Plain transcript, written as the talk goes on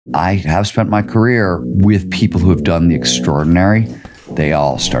I have spent my career with people who have done the extraordinary. They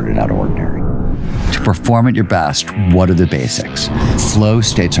all started out ordinary. To perform at your best, what are the basics? Flow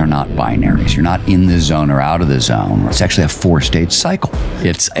states are not binaries. You're not in the zone or out of the zone. It's actually a 4-stage cycle.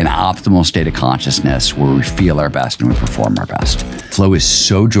 It's an optimal state of consciousness where we feel our best and we perform our best. Flow is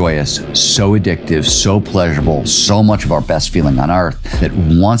so joyous, so addictive, so pleasurable, so much of our best feeling on earth that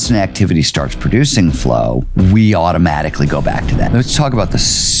once an activity starts producing flow, we automatically go back to that. Let's talk about the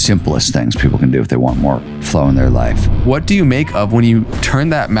simplest things people can do if they want more flow in their life. What do you make of when you turn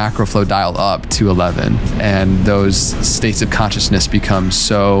that macro flow dial up to 11 and those states of consciousness become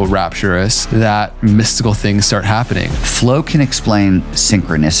so rapturous that mystical things start happening? Flow can explain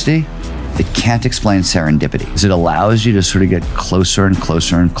synchronicity. It can't explain serendipity, because it allows you to sort of get closer and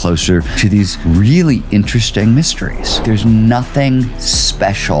closer and closer to these really interesting mysteries. There's nothing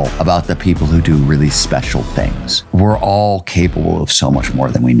special about the people who do really special things. We're all capable of so much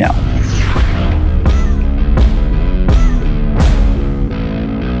more than we know.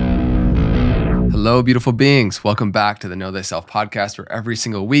 Hello, beautiful beings. Welcome back to the Know Thyself podcast, where every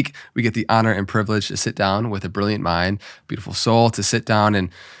single week we get the honor and privilege to sit down with a brilliant mind, beautiful soul, to sit down and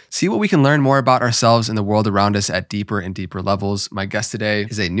see what we can learn more about ourselves and the world around us at deeper and deeper levels. My guest today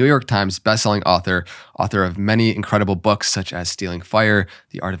is a New York Times bestselling author of many incredible books such as Stealing Fire,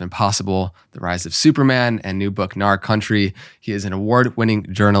 The Art of Impossible, The Rise of Superman, and new book, Nar Country. He is an award-winning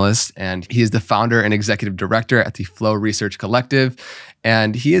journalist, and he is the founder and executive director at the Flow Research Collective.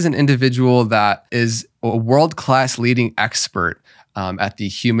 And he is an individual that is a world-class leading expert at the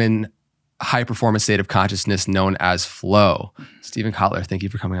human high-performance state of consciousness known as flow. Stephen Kotler, thank you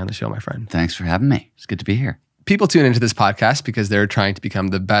for coming on the show, my friend. Thanks for having me. It's good to be here. People tune into this podcast because they're trying to become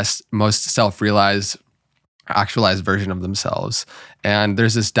the best, most self-realized, actualized version of themselves. And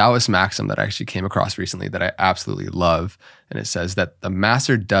there's this Taoist maxim that I actually came across recently that I absolutely love. And it says that the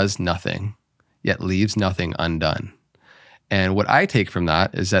master does nothing, yet leaves nothing undone. And what I take from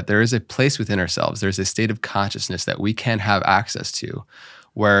that is that there is a place within ourselves, there's a state of consciousness that we can have access to,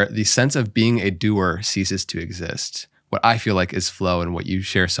 where the sense of being a doer ceases to exist. What I feel like is flow and what you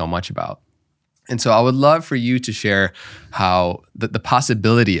share so much about. And so I would love for you to share how the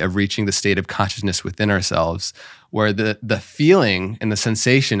possibility of reaching the state of consciousness within ourselves, where the feeling and the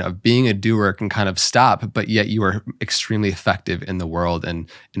sensation of being a doer can kind of stop, but yet you are extremely effective in the world and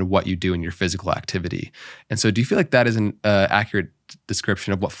in what you do in your physical activity. And so do you feel like that is an accurate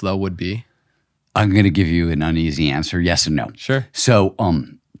description of what flow would be? I'm going to give you an uneasy answer, yes and no. Sure. So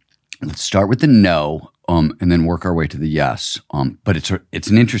let's start with the no and then work our way to the yes. But it's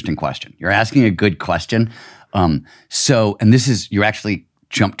an interesting question. You're asking a good question. And this is, you actually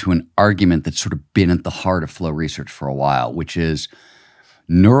jump to an argument that's sort of been at the heart of flow research for a while, which is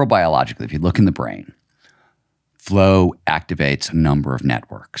neurobiologically, if you look in the brain, flow activates a number of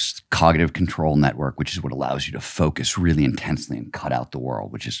networks. Cognitive control network, which is what allows you to focus really intensely and cut out the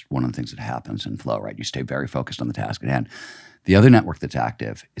world, which is one of the things that happens in flow, right? You stay very focused on the task at hand. The other network that's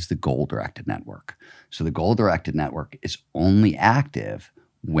active is the goal-directed network. So the goal-directed network is only active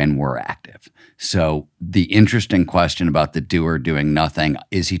when we're active. So the interesting question about the doer doing nothing,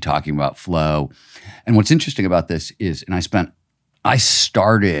 is he talking about flow? And what's interesting about this is, and I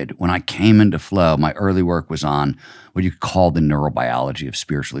started, when I came into flow, my early work was on what you call the neurobiology of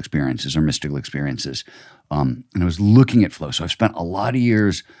spiritual experiences or mystical experiences. And I was looking at flow. So I've spent a lot of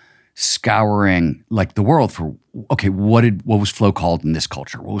years scouring like the world for, okay, what was flow called in this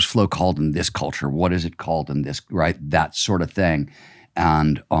culture? What was flow called in this culture? What is it called in this, right? That sort of thing.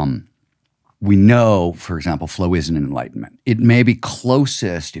 And we know, for example, flow is an enlightenment. It may be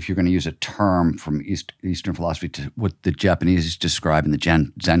closest, if you're going to use a term from Eastern philosophy, to what the Japanese describe in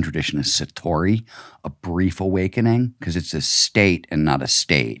the Zen tradition as satori, a brief awakening, because it's a state and not a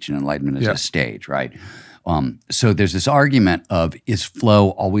stage. And enlightenment is a stage, right? So there's this argument of, is flow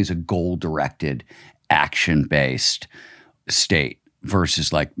always a goal-directed, action-based state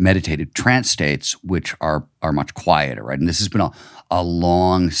versus like meditative trance states, which are much quieter, right? And this has been a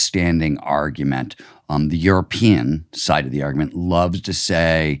long-standing argument. The European side of the argument loves to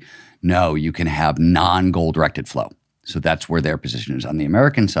say, no, you can have non-goal-directed flow. So that's where their position is. On the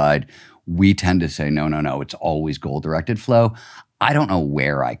American side, we tend to say, no, it's always goal-directed flow. I don't know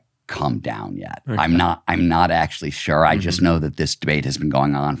where I come down yet. Okay. I'm not actually sure. I just know that this debate has been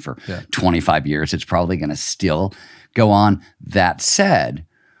going on for 25 years. It's probably going to still go on. That said,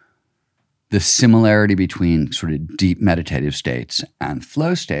 the similarity between sort of deep meditative states and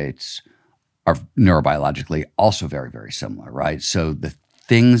flow states are neurobiologically also very, very similar, right? So the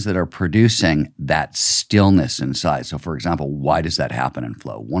things that are producing that stillness inside. So for example, why does that happen in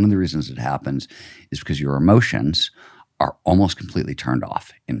flow? One of the reasons it happens is because your emotions are almost completely turned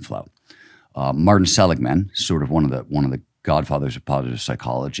off in flow. Martin Seligman, sort of one of the godfathers of positive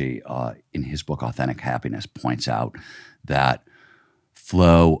psychology, in his book Authentic Happiness, points out that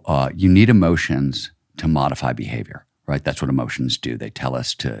flow, you need emotions to modify behavior, right? That's what emotions do. They tell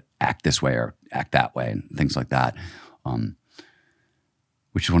us to act this way or act that way and things like that,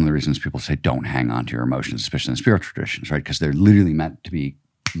 which is one of the reasons people say don't hang on to your emotions, especially in spiritual traditions, right? Because they're literally meant to be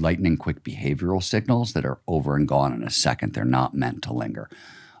lightning quick behavioral signals that are over and gone in a second. They're not meant to linger.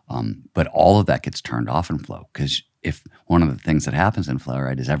 But all of that gets turned off in flow, because if one of the things that happens in flow,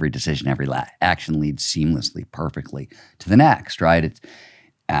 right, is every decision, every action leads seamlessly, perfectly to the next, right?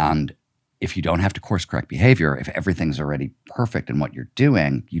 And if you don't have to course correct behavior, if everything's already perfect in what you're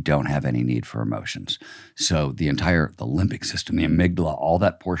doing, you don't have any need for emotions. So the limbic system, the amygdala, all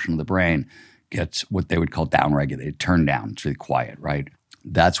that portion of the brain gets what they would call downregulated, turned down. It's really quiet, right?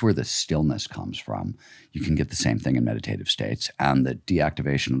 That's where the stillness comes from. You can get the same thing in meditative states, and the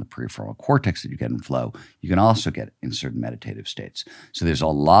deactivation of the prefrontal cortex that you get in flow, you can also get in certain meditative states. So there's a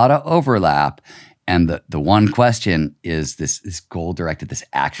lot of overlap, and the one question is this goal-directed, this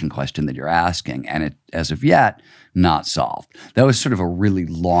action question that you're asking, and it, as of yet, not solved. That was sort of a really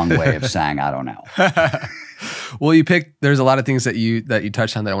long way of saying, I don't know. Well, there's a lot of things that you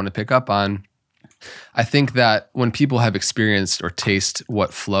touched on that I want to pick up on. I think that when people have experienced or taste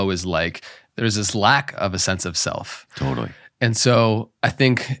what flow is like, there's this lack of a sense of self. Totally. And so I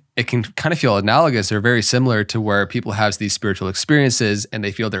think it can kind of feel analogous or very similar to where people have these spiritual experiences and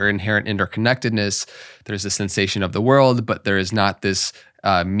they feel their inherent interconnectedness. There's a sensation of the world, but there is not this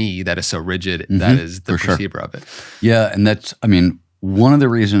me that is so rigid that is the perceiver of it. Yeah, and that's, one of the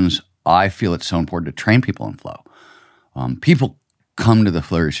reasons I feel it's so important to train people in flow. People come to the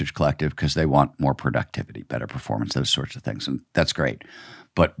Flow Research Collective because they want more productivity, better performance, those sorts of things. And that's great.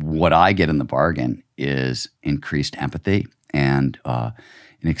 But what I get in the bargain is increased empathy and an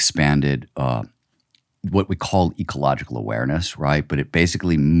expanded, what we call ecological awareness, right? But it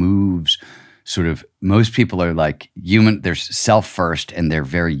basically moves sort of, most people are like human, they're self first and they're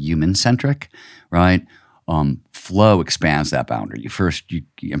very human centric, right? Flow expands that boundary. You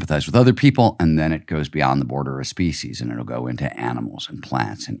empathize with other people, and then it goes beyond the border of species, and it'll go into animals and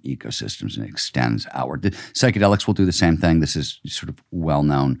plants and ecosystems, and it extends outward. The psychedelics will do the same thing. This is sort of well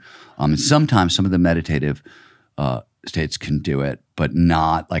known. And sometimes some of the meditative states can do it, but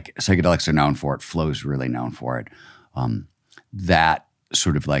not like psychedelics are known for it. Flow's really known for it. That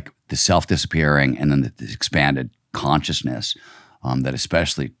sort of like the self disappearing, and then the expanded consciousness that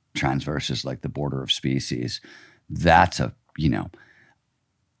especially transverses like the border of species. That's it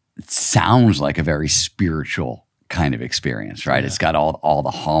sounds like a very spiritual kind of experience, right? Yeah. It's got all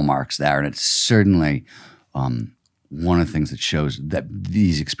the hallmarks there, and it's certainly one of the things that shows that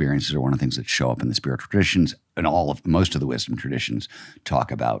these experiences are one of the things that show up in the spiritual traditions, and most of the wisdom traditions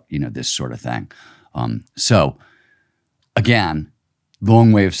talk about this sort of thing. So again,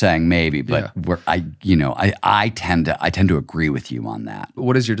 long way of saying maybe, but I tend to agree with you on that.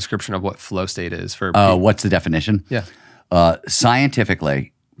 What is your description of what flow state is for? What's the definition? Yeah.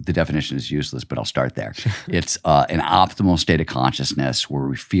 Scientifically, the definition is useless, but I'll start there. It's an optimal state of consciousness where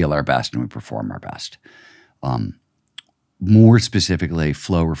we feel our best and we perform our best. More specifically,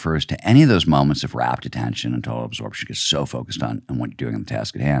 flow refers to any of those moments of rapt attention and total absorption. You're so focused on what you're doing on the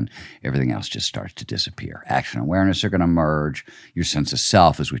task at hand, everything else just starts to disappear. Action and awareness are going to merge. Your sense of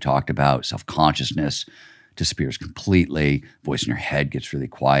self, as we talked about, self-consciousness disappears completely. Voice in your head gets really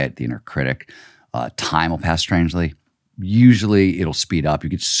quiet, the inner critic. Time will pass strangely. Usually it'll speed up. You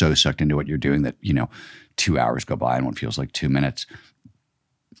get so sucked into what you're doing that, 2 hours go by in what feels like 2 minutes.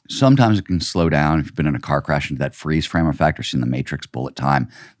 Sometimes it can slow down. If you've been in a car crash into that freeze frame effect or seen the Matrix bullet time,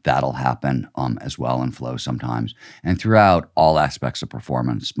 that'll happen as well in flow sometimes. And throughout, all aspects of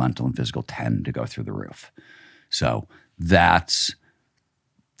performance, mental and physical, tend to go through the roof. So that's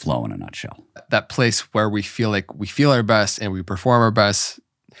flow in a nutshell. That place where we feel like we feel our best and we perform our best.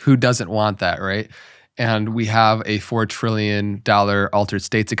 Who doesn't want that, right? And we have a $4 trillion altered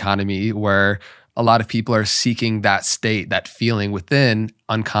states economy where a lot of people are seeking that state, that feeling within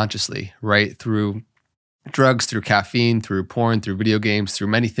unconsciously, right? Through drugs, through caffeine, through porn, through video games, through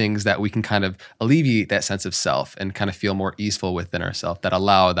many things that we can kind of alleviate that sense of self and kind of feel more easeful within ourselves that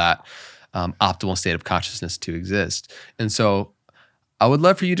allow that optimal state of consciousness to exist. And so I would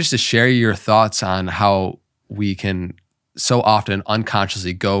love for you just to share your thoughts on how we can so often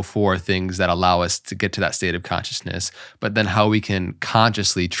unconsciously go for things that allow us to get to that state of consciousness, but then how we can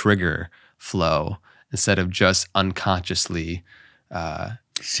consciously trigger flow instead of just unconsciously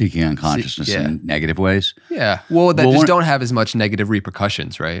seeking unconsciousness in negative ways. Yeah. Well, that just don't have as much negative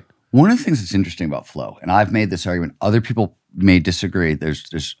repercussions, right? One of the things that's interesting about flow, and I've made this argument, other people may disagree.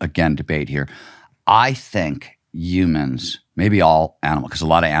 There's again, debate here. I think humans, maybe all animals, because a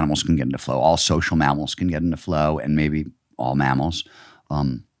lot of animals can get into flow. All social mammals can get into flow, and maybe all mammals.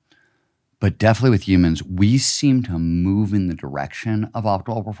 But definitely with humans, we seem to move in the direction of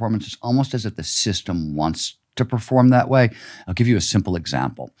optimal performance. It's almost as if the system wants to perform that way. I'll give you a simple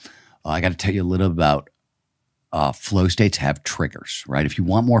example. I got to tell you a little about flow states have triggers, right? If you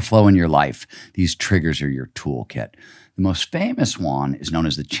want more flow in your life, these triggers are your toolkit. The most famous one is known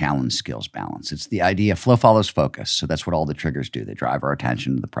as the challenge skills balance. It's the idea flow follows focus. So that's what all the triggers do. They drive our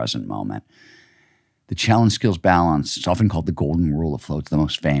attention to the present moment. The challenge skills balance, it's often called the golden rule of flow. It's the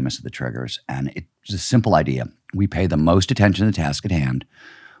most famous of the triggers. And it's a simple idea. We pay the most attention to the task at hand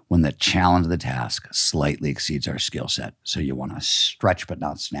when the challenge of the task slightly exceeds our skill set. So you want to stretch but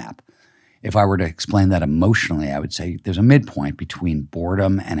not snap. If I were to explain that emotionally, I would say there's a midpoint between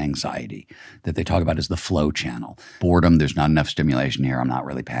boredom and anxiety that they talk about as the flow channel. Boredom, there's not enough stimulation here. I'm not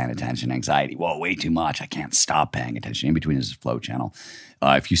really paying attention. Anxiety, whoa, way too much. I can't stop paying attention. In between is the flow channel.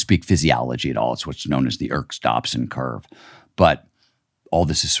 If you speak physiology at all, it's what's known as the Yerkes-Dodson curve. But all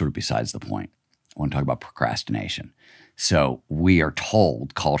this is sort of besides the point. I want to talk about procrastination. So we are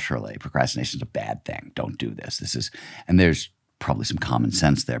told culturally, procrastination is a bad thing. Don't do this. And there's probably some common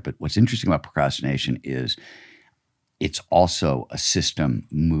sense there. But what's interesting about procrastination is it's also a system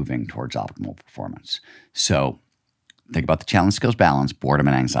moving towards optimal performance. So think about the challenge skills balance, boredom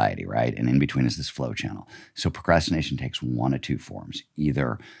and anxiety, right? And in between is this flow channel. So procrastination takes one of two forms.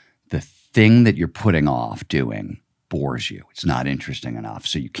 Either the thing that you're putting off doing bores you. It's not interesting enough,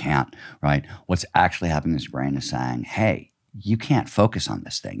 so you can't, right? What's actually happening is your brain is saying, hey, you can't focus on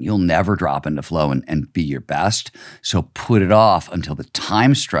this thing. You'll never drop into flow and be your best. So put it off until the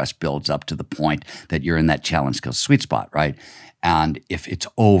time stress builds up to the point that you're in that challenge skills sweet spot, right? And if it's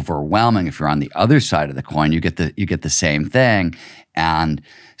overwhelming, if you're on the other side of the coin, you get the same thing. And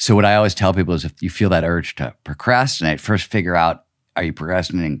so what I always tell people is if you feel that urge to procrastinate, first figure out, are you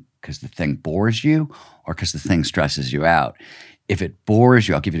procrastinating because the thing bores you or because the thing stresses you out? If it bores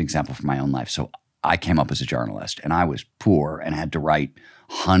you, I'll give you an example from my own life. So I came up as a journalist and I was poor and had to write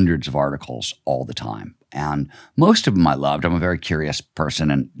hundreds of articles all the time. And most of them I loved. I'm a very curious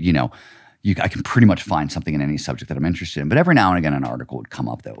person and, I can pretty much find something in any subject that I'm interested in. But every now and again, an article would come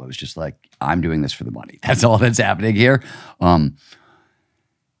up that was just like, I'm doing this for the money. That's all that's happening here. And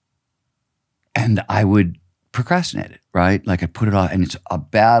I would procrastinate it, right? Like I put it off and it's a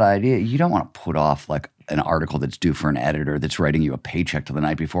bad idea. You don't want to put off like an article that's due for an editor that's writing you a paycheck till the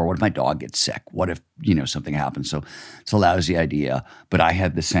night before. What if my dog gets sick? What if, something happens? So it's a lousy idea. But I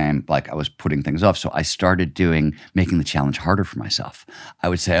had the same, like I was putting things off. So I started making the challenge harder for myself. I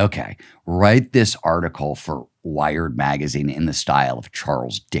would say, okay, write this article for Wired magazine in the style of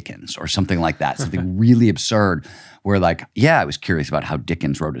Charles Dickens or something like that. Something really absurd where like, yeah, I was curious about how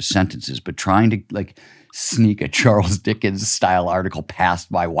Dickens wrote his sentences, but trying to like sneak a Charles Dickens style article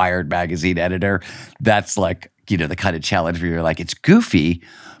past my Wired magazine editor, that's like, the kind of challenge where you're like, it's goofy,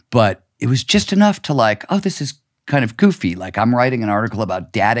 but it was just enough to like, oh, this is kind of goofy. Like I'm writing an article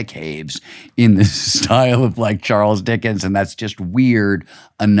about data caves in this style of like Charles Dickens, and that's just weird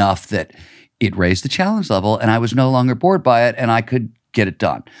enough that it raised the challenge level and I was no longer bored by it and I could get it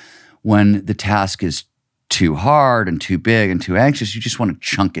done. When the task is too hard and too big and too anxious, you just want to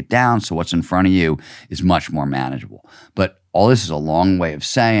chunk it down so what's in front of you is much more manageable. But all this is a long way of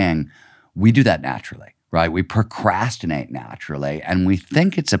saying we do that naturally, right? We procrastinate naturally and we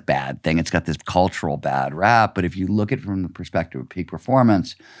think it's a bad thing. It's got this cultural bad rap. But if you look at it from the perspective of peak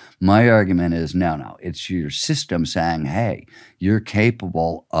performance, my argument is no, it's your system saying, hey, you're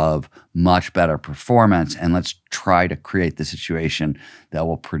capable of much better performance and let's try to create the situation that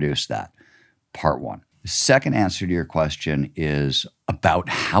will produce that. Part one. The second answer to your question is about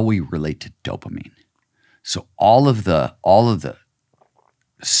how we relate to dopamine. So all of the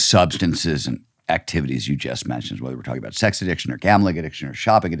substances and activities you just mentioned, whether we're talking about sex addiction or gambling addiction or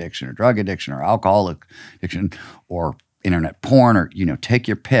shopping addiction or drug addiction or alcohol addiction or internet porn or, take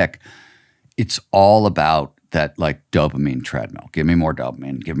your pick. It's all about that like dopamine treadmill. Give me more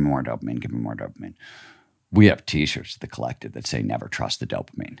dopamine, give me more dopamine, give me more dopamine. We have t-shirts at the collective that say never trust the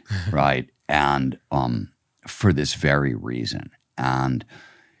dopamine, right? And for this very reason. And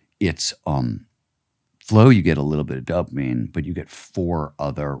it's flow, you get a little bit of dopamine, but you get 4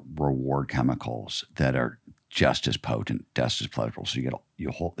 other reward chemicals that are just as potent, just as pleasurable. So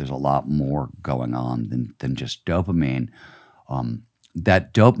there's a lot more going on than just dopamine.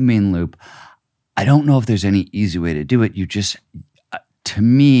 That dopamine loop, I don't know if there's any easy way to do it. You just, to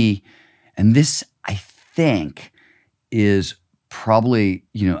me, and this I think is probably,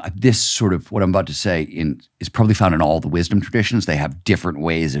 this sort of what I'm about to say is probably found in all the wisdom traditions. They have different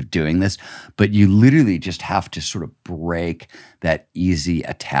ways of doing this, but you literally just have to sort of break that easy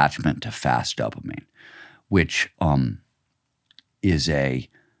attachment to fast dopamine, which I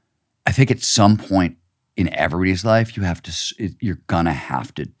think at some point in everybody's life, you're gonna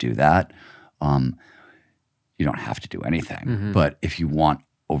have to do that. You don't have to do anything, but if you want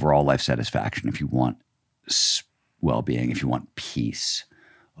overall life satisfaction, if you want well-being, if you want peace,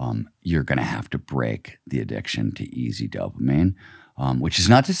 you're going to have to break the addiction to easy dopamine, which is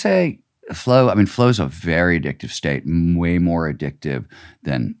not to say flow. I mean, flow is a very addictive state, way more addictive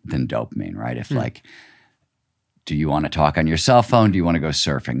than dopamine, right? If like, do you want to talk on your cell phone? Do you want to go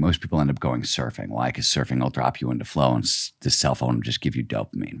surfing? Most people end up going surfing. Why? Because surfing will drop you into flow, and the cell phone will just give you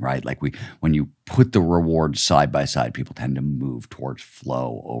dopamine, right? Like when you put the rewards side by side, people tend to move towards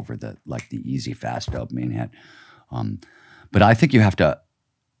flow over the easy, fast dopamine hit. But I think you have to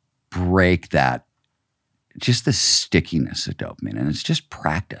break that, just the stickiness of dopamine, and it's just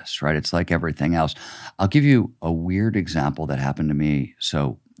practice, right? It's like everything else. I'll give you a weird example that happened to me.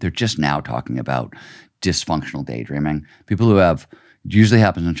 So they're just now talking about dysfunctional daydreaming. People who have, usually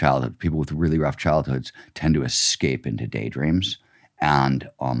happens in childhood, people with really rough childhoods tend to escape into daydreams. And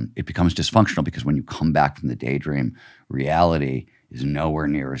it becomes dysfunctional because when you come back from the daydream, reality is nowhere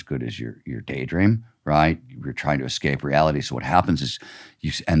near as good as your daydream, right? You're trying to escape reality. So what happens is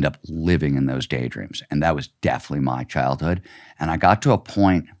you end up living in those daydreams. And that was definitely my childhood. And I got to a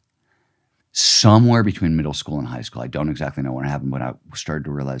point somewhere between middle school and high school. I don't exactly know when it happened, but I started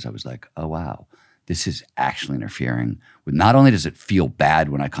to realize, I was like, oh, wow, this is actually interfering with, not only does it feel bad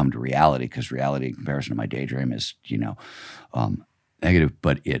when I come to reality, because reality in comparison to my daydream is, negative,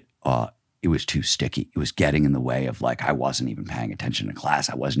 but it was too sticky. It was getting in the way of, like, I wasn't even paying attention to class.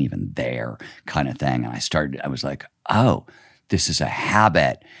 I wasn't even there, kind of thing. And I was like, oh, this is a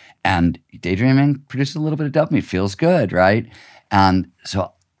habit. And daydreaming produces a little bit of dopamine. It feels good, right? And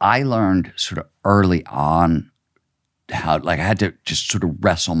so I learned sort of early on how, like, I had to just sort of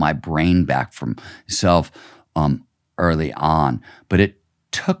wrestle my brain back from myself early on. But it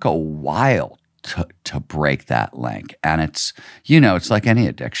took a while to break that link. And it's, it's like any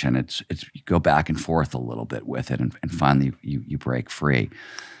addiction. It's you go back and forth a little bit with it, and finally you break free.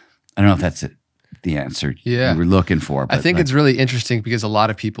 I don't know if that's the answer you were looking for. But I think it's really interesting because a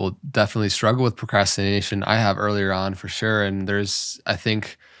lot of people definitely struggle with procrastination. I have earlier on for sure. And I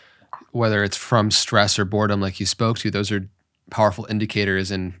think whether it's from stress or boredom, like you spoke to, those are powerful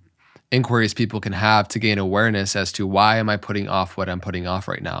indicators and inquiries people can have to gain awareness as to, why am I putting off what I'm putting off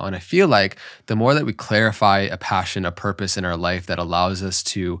right now? And I feel like the more that we clarify a passion, a purpose in our life that allows us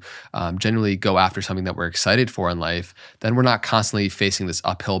to genuinely go after something that we're excited for in life, then we're not constantly facing this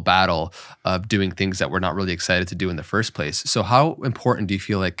uphill battle of doing things that we're not really excited to do in the first place. So how important do you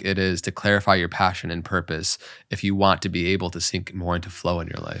feel like it is to clarify your passion and purpose if you want to be able to sink more into flow in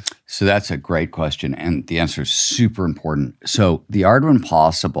your life? So that's a great question, and the answer is super important. So the art of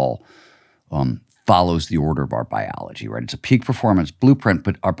impossible follows the order of our biology, right? It's a peak performance blueprint,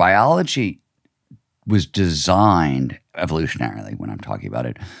 but our biology was designed evolutionarily, when I'm talking about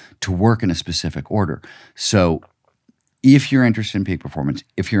it, to work in a specific order. So if you're interested in peak performance,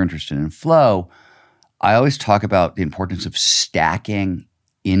 if you're interested in flow, I always talk about the importance of stacking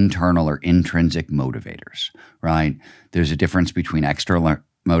internal or intrinsic motivators, right? There's a difference between external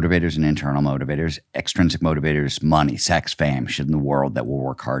motivators and internal motivators. Extrinsic motivators, money, sex, fame, shit in the world that we'll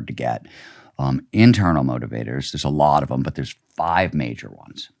work hard to get. Internal motivators, there's a lot of them, but there's 5 major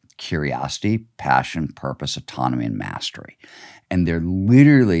ones: curiosity, passion, purpose, autonomy, and mastery. And they're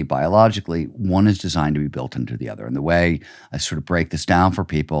literally, biologically, one is designed to be built into the other. And the way I sort of break this down for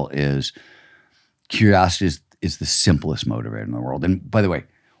people is curiosity is the simplest motivator in the world. And by the way,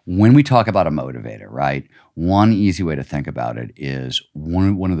 when we talk about a motivator, right, one easy way to think about it is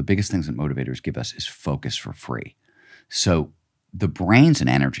one of the biggest things that motivators give us is focus for free. So the brain's an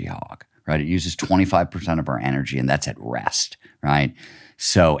energy hog, right? It uses 25% of our energy, and that's at rest, right?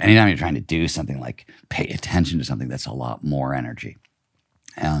 So anytime you're trying to do something, like pay attention to something, that's a lot more energy.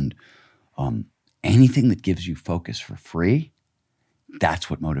 And anything that gives you focus for free, that's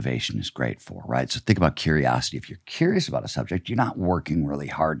what motivation is great for, right? So think about curiosity. If you're curious about a subject, you're not working really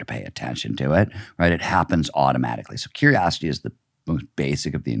hard to pay attention to it, right? It happens automatically. So curiosity is the most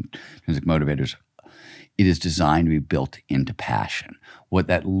basic of the intrinsic motivators. It is designed to be built into passion. What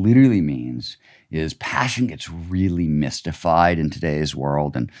that literally means is passion gets really mystified in today's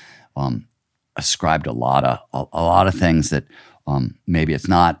world and ascribed a lot of things that maybe it's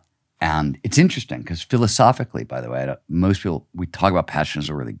not. And it's interesting because philosophically, by the way, most people, we talk about passion as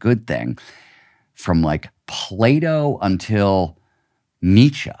a really good thing. From like Plato until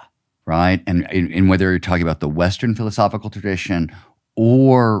Nietzsche, right? And whether you're talking about the Western philosophical tradition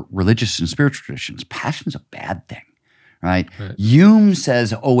or religious and spiritual traditions, passion's a bad thing, right? Hume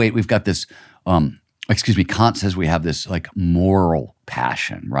says, oh, wait, we've got this, Kant says we have this like moral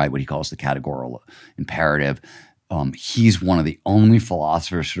passion, right? What he calls the categorical imperative. He's one of the only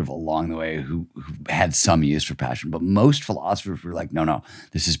philosophers sort of along the way who had some use for passion. But most philosophers were like, no,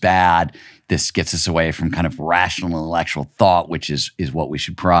 this is bad. This gets us away from kind of rational intellectual thought, which is what we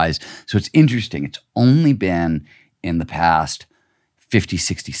should prize. So it's interesting. It's only been in the past 50,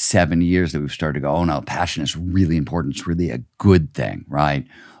 60, 70 years that we've started to go, oh no, passion is really important. It's really a good thing, right?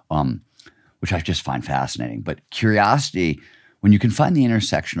 Which I just find fascinating. But curiosity, when you can find the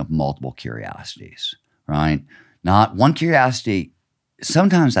intersection of multiple curiosities, right? Not one curiosity,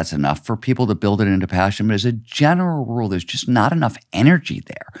 sometimes that's enough for people to build it into passion, but as a general rule, there's just not enough energy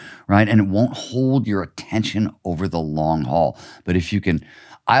there, right? And it won't hold your attention over the long haul. But if you can,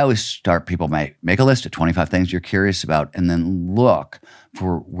 I always start people, make a list of 25 things you're curious about and then look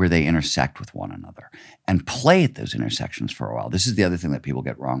for where they intersect with one another and play at those intersections for a while. This is the other thing that people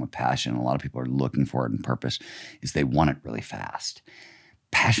get wrong with passion. A lot of people are looking for it in purpose is they want it really fast.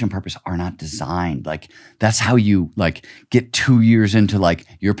 Passion and purpose are not designed. Like that's how you like get 2 years into like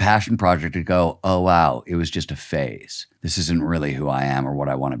your passion project to go, oh wow, it was just a phase. This isn't really who I am or what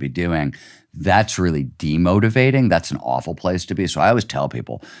I want to be doing. That's really demotivating. That's an awful place to be. So I always tell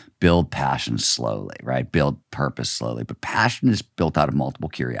people, build passion slowly, right? Build purpose slowly. But passion is built out of multiple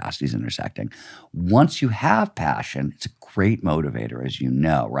curiosities intersecting. Once you have passion, it's a great motivator, as you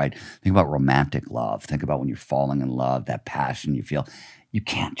know, right? Think about romantic love. Think about when you're falling in love, that passion you feel. You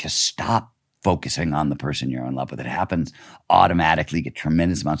can't just stop focusing on the person you're in love with. It happens automatically. You get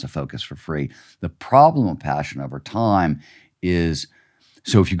tremendous amounts of focus for free. The problem with passion over time is,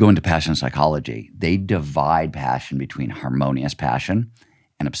 so if you go into passion psychology, they divide passion between harmonious passion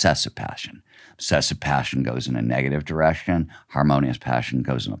and obsessive passion. Obsessive passion goes in a negative direction. Harmonious passion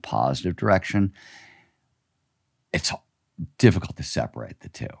goes in a positive direction. It's difficult to separate the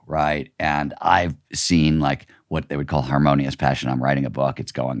two, right? And I've seen like what they would call harmonious passion. I'm writing a book,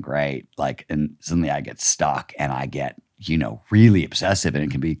 it's going great. Like, and suddenly I get stuck and I get, really obsessive and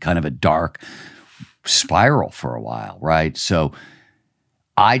it can be kind of a dark spiral for a while, right? So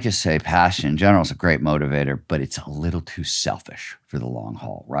I just say passion in general is a great motivator, but it's a little too selfish for the long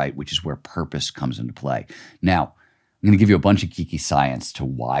haul, right? Which is where purpose comes into play. Now, I'm going to give you a bunch of geeky science to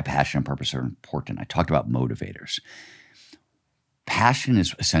why passion and purpose are important. I talked about motivators. Passion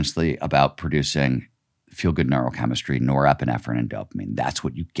is essentially about producing feel-good neurochemistry, norepinephrine and dopamine. That's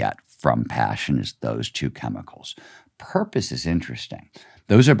what you get from passion is those two chemicals. Purpose is interesting.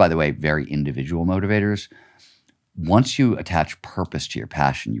 Those are, by the way, very individual motivators. Once you attach purpose to your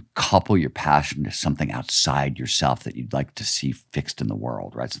passion, you couple your passion to something outside yourself that you'd like to see fixed in the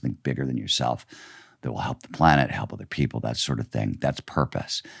world, right? Something bigger than yourself that will help the planet, help other people, that sort of thing. That's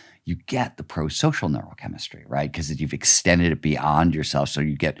purpose. You get the pro-social neurochemistry, right? Because you've extended it beyond yourself. So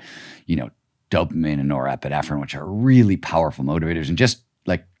you get, dopamine and norepinephrine, which are really powerful motivators. And just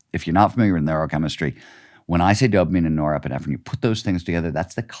like, if you're not familiar with neurochemistry, when I say dopamine and norepinephrine, you put those things together,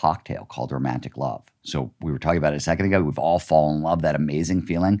 that's the cocktail called romantic love. So we were talking about it a second ago. We've all fallen in love, that amazing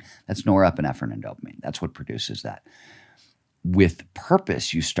feeling. That's norepinephrine and dopamine. That's what produces that. With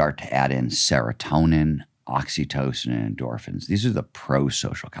purpose, you start to add in serotonin, oxytocin, and endorphins. These are the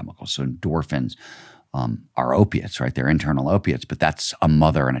pro-social chemicals. So endorphins are opiates, right? They're internal opiates, but that's a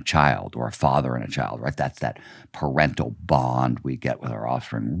mother and a child or a father and a child, right? That's that parental bond we get with our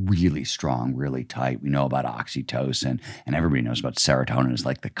offspring, really strong, really tight. We know about oxytocin, and everybody knows about serotonin is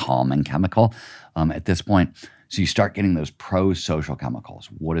like the calming chemical at this point. So you start getting those pro-social chemicals.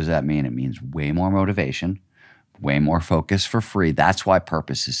 What does that mean? It means way more motivation, way more focus for free. That's why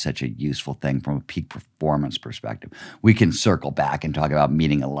purpose is such a useful thing from a peak performance perspective. We can circle back and talk about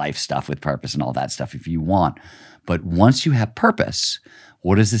meaning of life stuff with purpose and all that stuff if you want. But once you have purpose,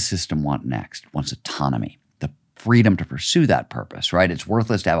 what does the system want next? It wants autonomy, the freedom to pursue that purpose, right? It's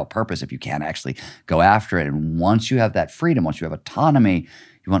worthless to have a purpose if you can't actually go after it. And once you have that freedom, once you have autonomy,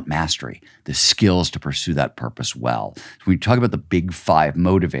 you want mastery, the skills to pursue that purpose well. So when we talk about the big 5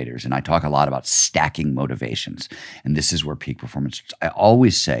 motivators, and I talk a lot about stacking motivations, and this is where peak performance, I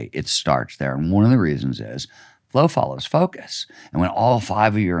always say it starts there. And one of the reasons is flow follows focus. And when all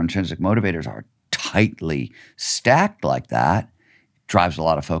 5 of your intrinsic motivators are tightly stacked like that, it drives a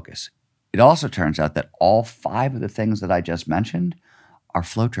lot of focus. It also turns out that all 5 of the things that I just mentioned are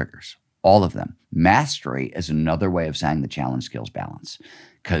flow triggers, all of them. Mastery is another way of saying the challenge skills balance.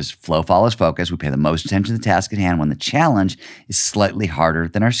 Because flow follows focus. We pay the most attention to the task at hand when the challenge is slightly harder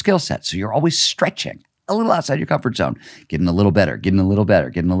than our skill set. So you're always stretching a little outside your comfort zone, getting a little better, getting a little better,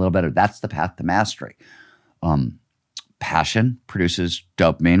 getting a little better. That's the path to mastery. Passion produces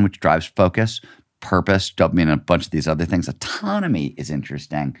dopamine, which drives focus, purpose, dopamine, and a bunch of these other things. Autonomy is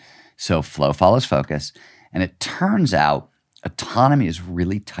interesting. So flow follows focus. And it turns out autonomy is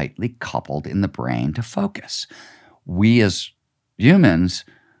really tightly coupled in the brain to focus. We as humans,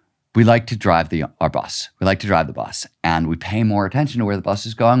 we like to drive our bus. We like to drive the bus, and we pay more attention to where the bus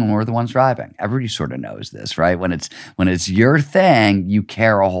is going when we're the ones driving. Everybody sort of knows this, right? When it's your thing, you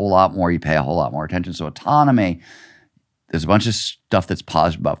care a whole lot more. You pay a whole lot more attention. So autonomy, there's a bunch of stuff that's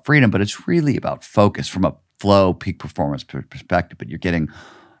positive about freedom, but it's really about focus from a flow, peak performance perspective. But you're getting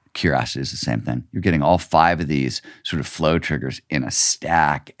curiosity is the same thing. You're getting all 5 of these sort of flow triggers in a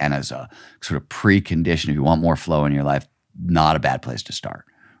stack, and as a sort of precondition, if you want more flow in your life, not a bad place to start,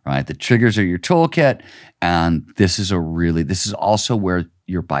 right? The triggers are your toolkit, and this is also where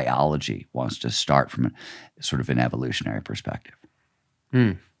your biology wants to start from a sort of an evolutionary perspective.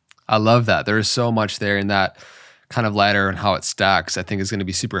 I love that. There is so much there in that kind of ladder and how it stacks. I think is going to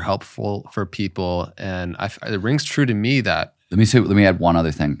be super helpful for people, and it rings true to me that. Let me add one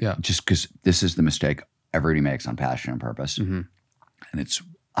other thing, just because this is the mistake everybody makes on passion and purpose, and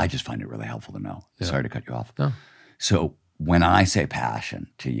I just find it really helpful to know. Yeah. Sorry to cut you off. No. So when I say passion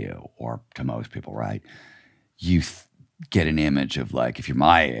to you or to most people, right, you get an image of, like, if you're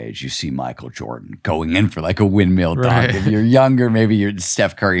my age, you see Michael Jordan going in for like a windmill dunk. Right. If you're younger, maybe you're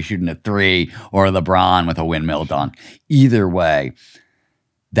Steph Curry shooting a 3 or LeBron with a windmill dunk. Either way,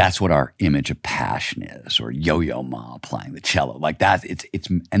 that's what our image of passion is, or Yo-Yo Ma playing the cello. Like that,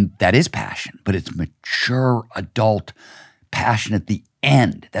 and that is passion, but it's mature adult passion at the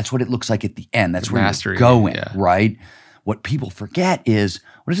end. That's what it looks like at the end. That's where you're going, right? What people forget is,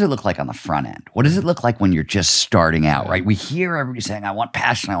 what does it look like on the front end? What does it look like when you're just starting out, right? We hear everybody saying, I want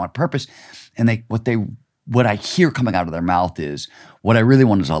passion, I want purpose. And what I hear coming out of their mouth is, what I really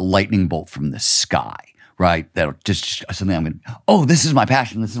want is a lightning bolt from the sky. Right? That'll just something this is my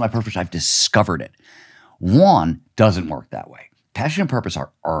passion, this is my purpose, I've discovered it. One, doesn't work that way. Passion and purpose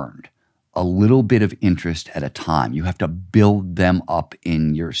are earned. A little bit of interest at a time. You have to build them up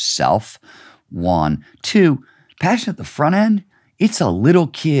in yourself. 1. 2, passion at the front end, it's a little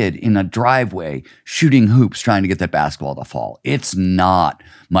kid in a driveway shooting hoops trying to get that basketball to fall. It's not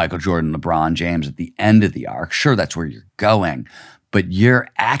Michael Jordan, LeBron James at the end of the arc. Sure, that's where you're going, but you're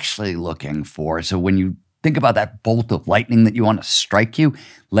actually looking for, so when you think about that bolt of lightning that you want to strike you.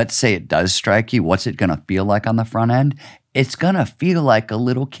 Let's say it does strike you. What's it going to feel like on the front end? It's going to feel like a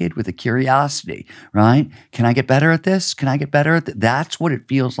little kid with a curiosity, right? Can I get better at this? Can I get better at that? That's what it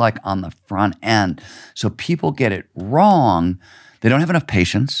feels like on the front end. So people get it wrong. They don't have enough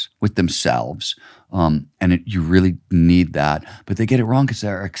patience with themselves, you really need that. But they get it wrong because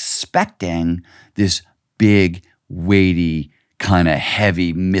they're expecting this big, weighty, kind of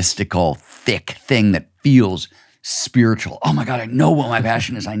heavy, mystical, thick thing that feels spiritual. Oh my God, I know what my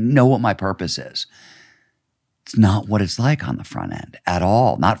passion is. I know what my purpose is. It's not what it's like on the front end at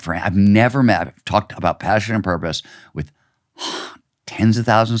all. I've talked about passion and purpose with tens of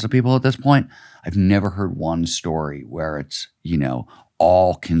thousands of people at this point. I've never heard one story where it's,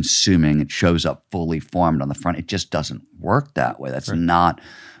 all consuming. It shows up fully formed on the front. It just doesn't work that way. That's not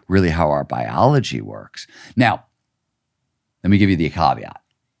really how our biology works. Now, let me give you the caveat,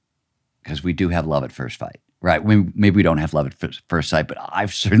 because we do have love at first sight, right? Maybe we don't have love at first sight, but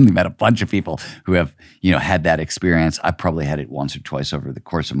I've certainly met a bunch of people who have, had that experience. I probably had it once or twice over the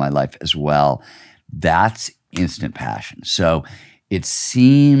course of my life as well. That's instant passion. So it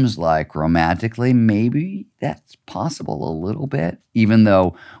seems like romantically, maybe that's possible a little bit, even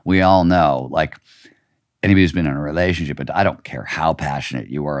though we all know, like, anybody who's been in a relationship, but I don't care how passionate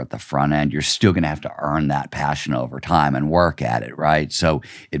you are at the front end, you're still going to have to earn that passion over time and work at it, right? So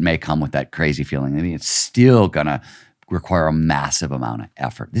it may come with that crazy feeling. I mean, it's still going to require a massive amount of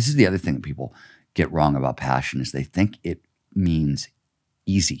effort. This is the other thing that people get wrong about passion, is they think it means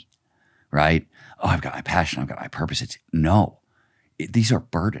easy, right? Oh, I've got my passion, I've got my purpose. These are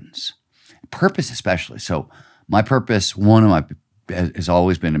burdens. Purpose especially. So my purpose, has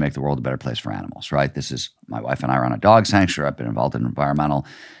always been to make the world a better place for animals, right? This is, my wife and I run a dog sanctuary. I've been involved in environmental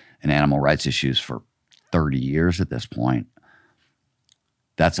and animal rights issues for 30 years at this point.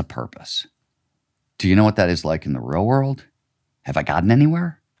 That's a purpose. Do you know what that is like in the real world? Have I gotten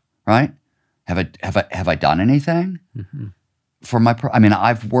anywhere, right? Have I done anything? Mm-hmm.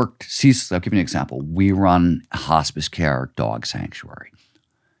 I've worked, I'll give you an example. We run a hospice care dog sanctuary.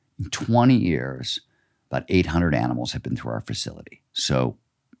 In 20 years, about 800 animals have been through our facility. So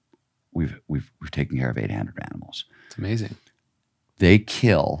we've taken care of 800 animals. It's amazing. They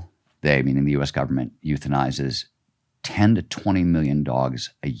kill they, meaning the US government, euthanizes 10 to 20 million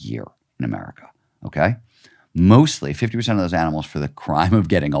dogs a year in America, okay? Mostly 50% of those animals for the crime of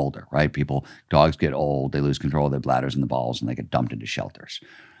getting older, right? Dogs get old, they lose control of their bladders and the balls, and they get dumped into shelters.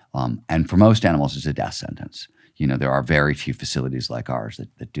 And for most animals, it's a death sentence. There are very few facilities like ours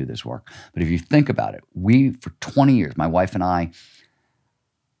that do this work. But if you think about it, for 20 years, my wife and I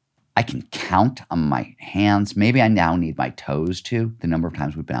can count on my hands. Maybe I now need my toes too, the number of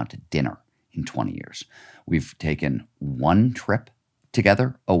times we've been out to dinner in 20 years. We've taken one trip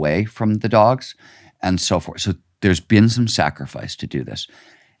together away from the dogs and so forth. So there's been some sacrifice to do this.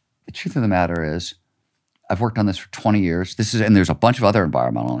 The truth of the matter is, I've worked on this for 20 years. And there's a bunch of other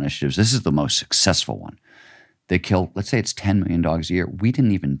environmental initiatives. This is the most successful one. They kill, let's say it's 10 million dogs a year. We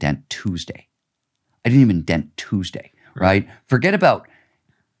didn't even dent Tuesday. I didn't even dent Tuesday, right? Forget about,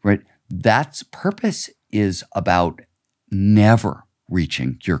 right? That's purpose is about never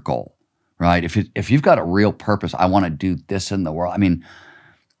reaching your goal, right? If you've got a real purpose, I want to do this in the world. I mean,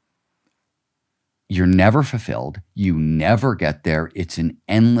 you're never fulfilled. You never get there. It's an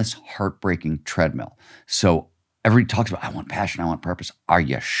endless, heartbreaking treadmill. So everybody talks about, I want passion, I want purpose. Are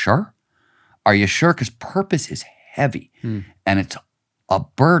you sure? Are you sure? Because purpose is heavy and it's a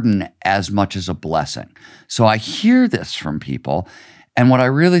burden as much as a blessing. So I hear this from people. And what I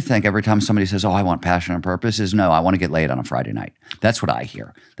really think every time somebody says, oh, I want passion and purpose is, no, I want to get laid on a Friday night. That's what I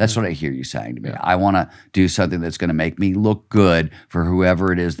hear. That's what I hear you saying to me. I want to do something that's going to make me look good for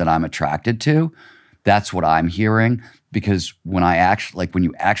whoever it is that I'm attracted to. That's what I'm hearing, because when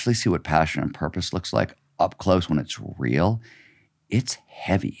you actually see what passion and purpose looks like up close, when it's real, it's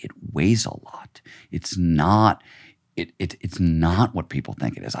heavy. It weighs a lot. It's not what people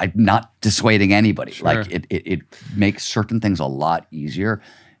think it is. I'm not dissuading anybody. Sure. Like it makes certain things a lot easier.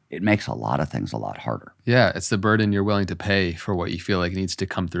 It makes a lot of things a lot harder. Yeah, it's the burden you're willing to pay for what you feel like needs to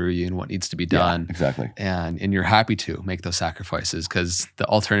come through you and what needs to be done. Yeah, exactly. And you're happy to make those sacrifices, because the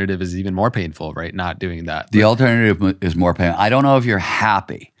alternative is even more painful, right? Not doing that. The alternative is more painful. I don't know if you're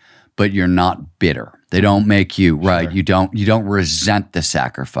happy, but you're not bitter. They don't make you, right? Sure. You don't resent the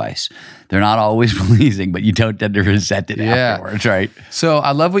sacrifice. They're not always pleasing, but you don't tend to resent it afterwards, right? So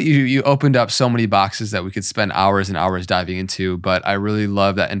I love what you opened up so many boxes that we could spend hours and hours diving into, but I really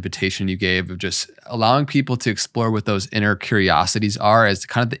love that invitation you gave of just allowing people to explore what those inner curiosities are as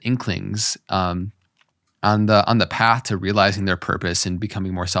kind of the inklings on the path to realizing their purpose and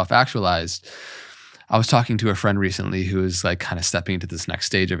becoming more self-actualized. I was talking to a friend recently who is like kind of stepping into this next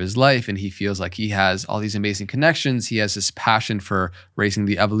stage of his life, and he feels like he has all these amazing connections. He has this passion for raising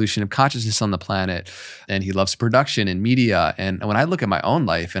the evolution of consciousness on the planet, and he loves production and media. And when I look at my own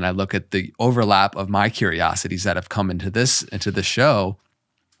life and I look at the overlap of my curiosities that have come into this show,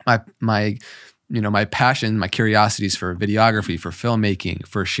 my passion, my curiosities for videography, for filmmaking,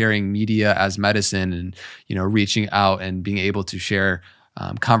 for sharing media as medicine, and reaching out and being able to share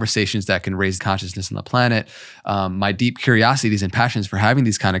conversations that can raise consciousness on the planet. My deep curiosities and passions for having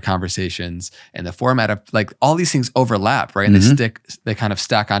these kind of conversations, and the format of, like, all these things overlap, right? And they kind of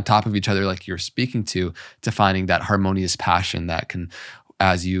stack on top of each other, like you're speaking to finding that harmonious passion that can,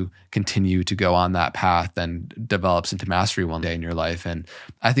 as you continue to go on that path, then develops into mastery one day in your life. And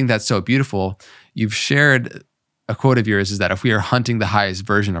I think that's so beautiful. You've shared a quote of yours is that if we are hunting the highest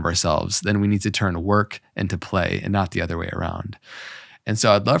version of ourselves, then we need to turn work into play and not the other way around. And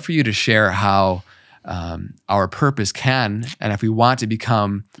so I'd love for you to share how our purpose can, and if we want to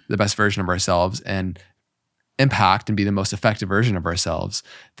become the best version of ourselves and impact and be the most effective version of ourselves,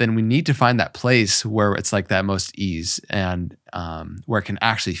 then we need to find that place where it's like that most ease, and where it can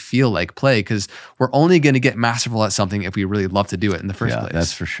actually feel like play, because we're only going to get masterful at something if we really love to do it in the first place.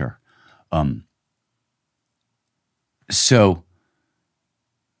 That's for sure. So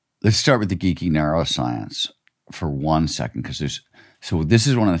let's start with the geeky neuroscience for 1 second, because so this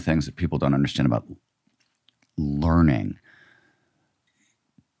is one of the things that people don't understand about learning.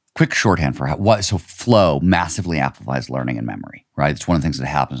 Quick shorthand for so flow massively amplifies learning and memory, right? It's one of the things that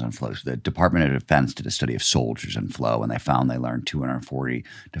happens in flow. So the Department of Defense did a study of soldiers in flow, and they found they learned 240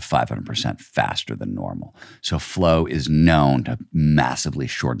 to 500% faster than normal. So flow is known to massively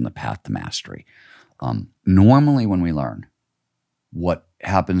shorten the path to mastery. Normally when we learn, what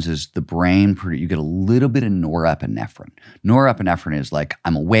happens is the brain, you get a little bit of norepinephrine. Norepinephrine is like,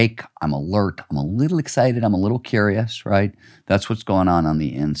 I'm awake, I'm alert, I'm a little excited, I'm a little curious, right? That's what's going on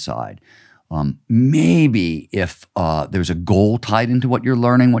the inside. Maybe if there's a goal tied into what you're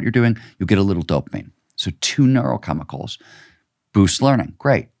learning, what you're doing, you'll get a little dopamine. So 2 neurochemicals boost learning.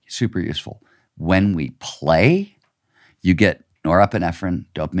 Great, super useful. When we play, you get norepinephrine,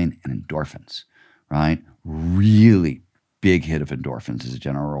 dopamine, and endorphins, right? Really big hit of endorphins as a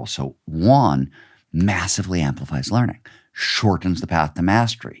general rule. So one massively amplifies learning, shortens the path to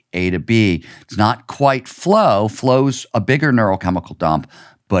mastery. A to B, it's not quite flow. Flow's a bigger neurochemical dump,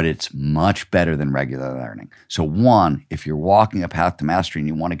 but it's much better than regular learning. So one, if you're walking a path to mastery and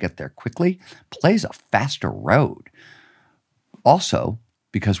you want to get there quickly, play's a faster road. Also,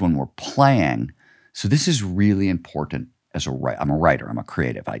 because when we're playing, so this is really important as a writer. I'm a writer, I'm a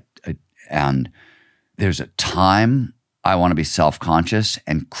creative. And there's a time I want to be self-conscious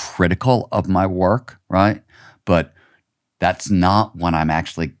and critical of my work, right? But that's not when I'm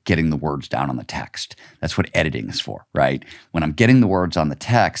actually getting the words down on the text. That's what editing is for, right? When I'm getting the words on the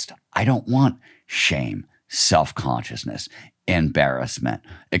text, I don't want shame, self-consciousness, embarrassment,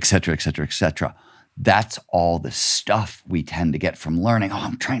 et cetera, et cetera, et cetera. That's all the stuff we tend to get from learning. Oh,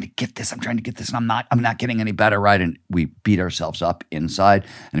 I'm trying to get this, and I'm not getting any better, right? And we beat ourselves up inside.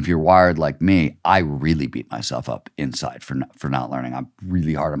 And if you're wired like me, I really beat myself up inside for not learning. I'm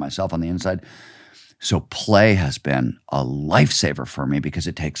really hard on myself on the inside. So play has been a lifesaver for me because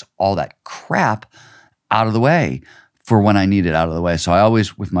it takes all that crap out of the way for when I need it out of the way. So I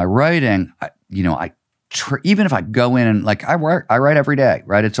always, with my writing, even if I go in and I write every day,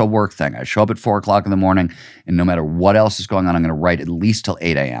 right? It's a work thing. I show up at 4 o'clock in the morning, and no matter what else is going on, I'm going to write at least till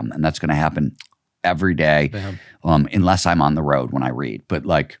 8 a.m. And that's going to happen every day, unless I'm on the road when I read. But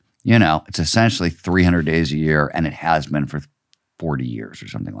it's essentially 300 days a year, and it has been for 40 years or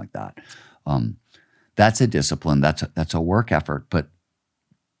something like that. That's a discipline. That's a work effort. But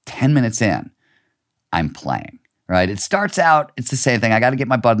 10 minutes in, I'm playing, right? It starts out, it's the same thing. I got to get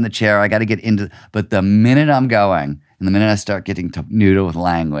my butt in the chair. I got to get into, but the minute I'm going and the minute I start getting to noodle with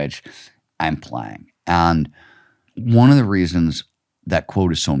language, I'm playing. And one of the reasons that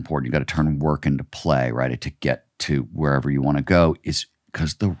quote is so important, you got to turn work into play, right? To get to wherever you want to go is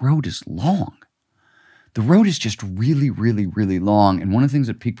because the road is long. The road is just really, really, really long. And one of the things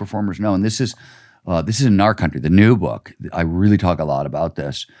that peak performers know, and this is in our country, the new book. I really talk a lot about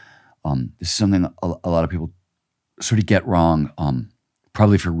this. This is something a lot of people sort of get wrong,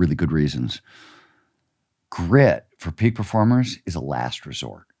 probably for really good reasons. Grit for peak performers is a last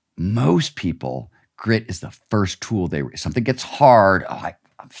resort. Most people, grit is the first tool something gets hard. Oh,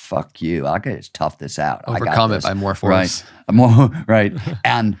 fuck you. I got to tough this out. Overcome it by more force. Right. Right.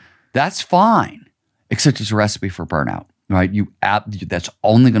 And that's fine, except it's a recipe for burnout, right? That's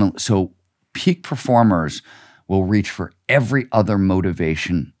only going to, so peak performers will reach for every other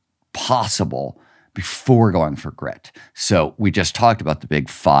motivation possible before going for grit. So we just talked about the big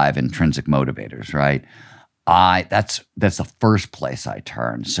 5 intrinsic motivators, right? That's the first place I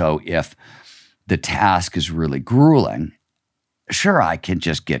turn. So if the task is really grueling, sure, I can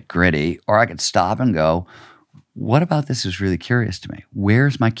just get gritty, or I could stop and go, what about this is really curious to me?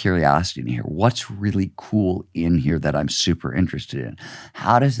 Where's my curiosity in here? What's really cool in here that I'm super interested in?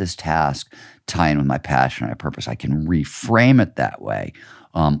 How does this task tie in with my passion and my purpose? I can reframe it that way.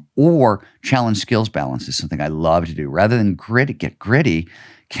 Or challenge skills balance is something I love to do. Rather than get gritty,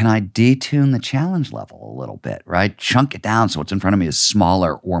 can I detune the challenge level a little bit, right? Chunk it down so what's in front of me is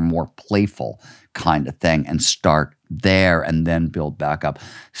smaller or more playful kind of thing, and start there and then build back up.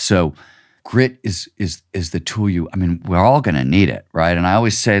 So grit is the tool we're all going to need it, right? And I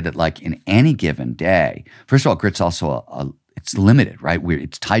always say that in any given day, first of all, grit's also it's limited, right?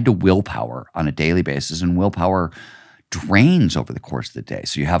 It's tied to willpower on a daily basis, and willpower drains over the course of the day.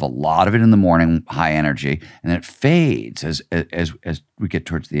 So you have a lot of it in the morning, high energy, and then it fades as we get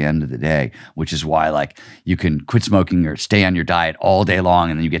towards the end of the day, which is why you can quit smoking or stay on your diet all day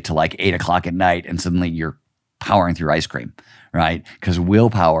long, and then you get to 8 o'clock at night and suddenly you're powering through ice cream, right? Because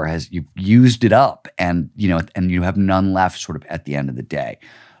willpower you've used it up, and you have none left sort of at the end of the day.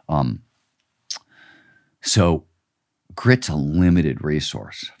 So grit's a limited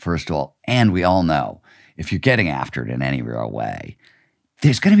resource, first of all, and we all know if you're getting after it in any real way,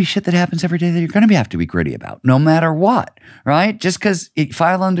 there's going to be shit that happens every day that you're going to have to be gritty about, no matter what, right? Just because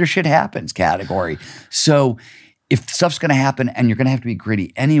file under shit happens category. So if stuff's going to happen and you're going to have to be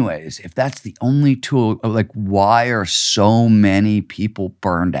gritty anyways, if that's the only tool, why are so many people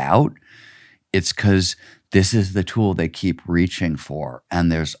burned out? It's because this is the tool they keep reaching for.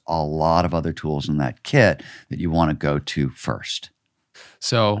 And there's a lot of other tools in that kit that you want to go to first.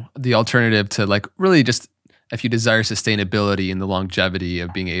 So the alternative to really just, if you desire sustainability and the longevity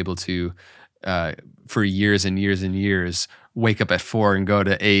of being able to, for years and years and years, wake up at 4 and go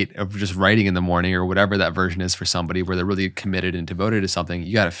to 8 of just writing in the morning, or whatever that version is for somebody where they're really committed and devoted to something,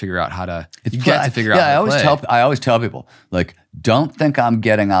 you got to figure out how to, figure out how to play. I always tell people, don't think I'm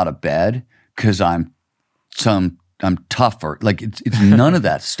getting out of bed because I'm some tougher. Like it's none of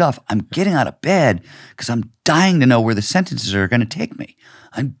that stuff. I'm getting out of bed because I'm dying to know where the sentences are going to take me.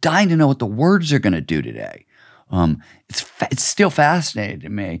 I'm dying to know what the words are going to do today. It's still fascinating to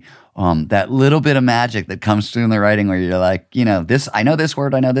me. That little bit of magic that comes through in the writing where you're like, this, I know this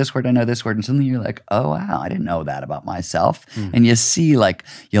word, I know this word, I know this word. And suddenly you're like, oh, wow, I didn't know that about myself. And you see, like,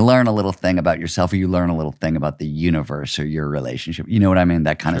 you learn a little thing about yourself, or you learn a little thing about the universe or your relationship. You know what I mean?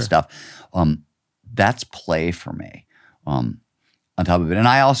 That kind of stuff. That's play for me on top of it. And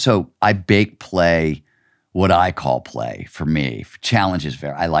I bake play, what I call play for me. Challenges,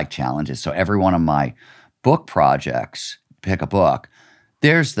 I like challenges. So every one of my book projects, pick a book,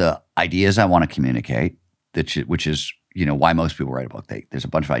 there's the ideas I want to communicate, which is, why most people write a book. There's a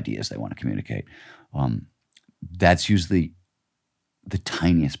bunch of ideas they want to communicate. That's usually the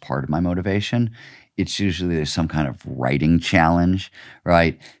tiniest part of my motivation. It's usually there's some kind of writing challenge,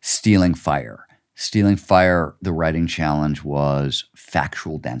 right? Stealing Fire, the writing challenge was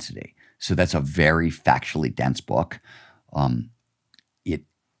factual density. So that's a very factually dense book. It,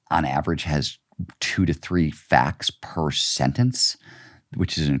 on average, has 2 to 3 facts per sentence,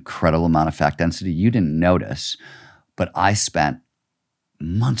 which is an incredible amount of fact density. You didn't notice, but I spent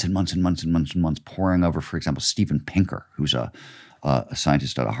months and months and months and months and months poring over, for example, Steven Pinker, who's a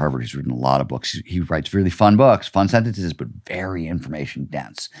scientist out of Harvard who's written a lot of books. He writes really fun books, fun sentences, but very information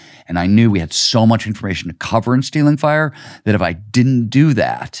dense. And I knew we had so much information to cover in Stealing Fire that if I didn't do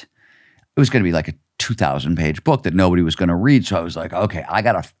that, it was going to be like a 2,000-page book that nobody was going to read. So I was like, okay, I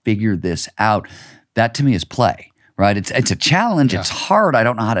got to figure this out. That to me is play, right? It's a challenge. Yeah. It's hard. I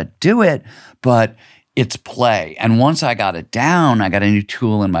don't know how to do it, but it's play. And once I got it down, I got a new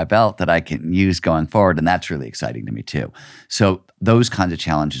tool in my belt that I can use going forward. And that's really exciting to me too. So those kinds of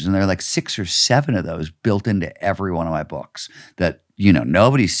challenges, and there are like 6 or 7 of those built into every one of my books that,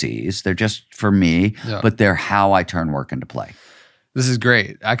 nobody sees. They're just for me, but they're how I turn work into play. This is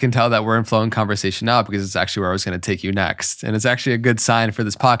great. I can tell that we're in flowing conversation now because it's actually where I was going to take you next. And it's actually a good sign for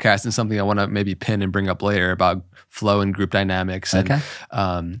this podcast and something I want to maybe pin and bring up later about flow and group dynamics. Okay.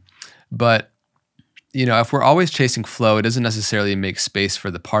 But, if we're always chasing flow, it doesn't necessarily make space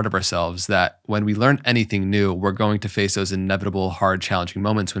for the part of ourselves that when we learn anything new, we're going to face those inevitable, hard, challenging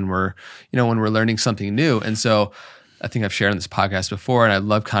moments when we're learning something new. And so I think I've shared on this podcast before, and I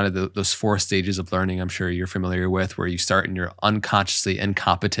love kind of those 4 stages of learning I'm sure you're familiar with, where you start and you're unconsciously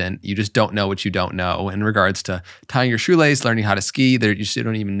incompetent. You just don't know what you don't know in regards to tying your shoelace, learning how to ski. You just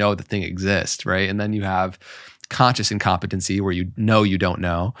don't even know the thing exists, right? And then you have conscious incompetency, where you don't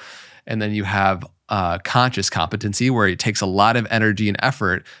know. And then you have conscious competency, where it takes a lot of energy and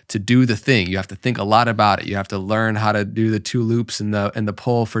effort to do the thing. You have to think a lot about it. You have to learn how to do the 2 loops and the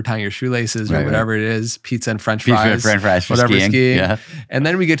pull for tying your shoelaces, or whatever it is, pizza and French fries, for skiing. Yeah. And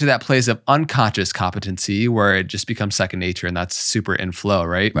then we get to that place of unconscious competency, where it just becomes second nature, and that's super in flow,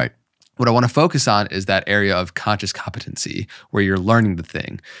 right? Right. What I want to focus on is that area of conscious competency, where you're learning the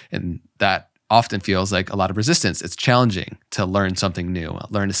thing, and that often feels like a lot of resistance. It's challenging to learn something new.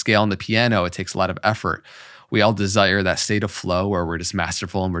 Learn to scale on the piano, it takes a lot of effort. We all desire that state of flow where we're just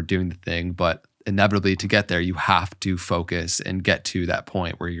masterful and we're doing the thing, but inevitably to get there, you have to focus and get to that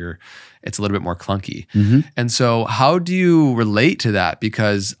point where it's a little bit more clunky. Mm-hmm. And so how do you relate to that?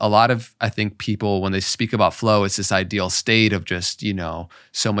 Because a lot of, I think, people, when they speak about flow, it's this ideal state of just,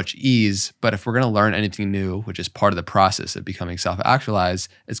 so much ease. But if we're going to learn anything new, which is part of the process of becoming self-actualized,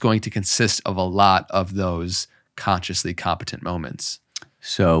 it's going to consist of a lot of those consciously competent moments.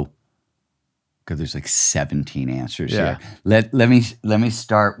 So, because there's like 17 answers here. Let me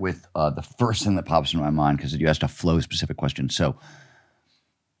start with the first thing that pops into my mind, because you asked a flow specific question. So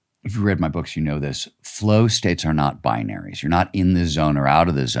if you read my books, you know this. Flow states are not binaries. You're not in the zone or out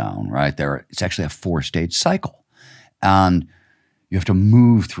of the zone, right? It's actually a 4-stage cycle. And you have to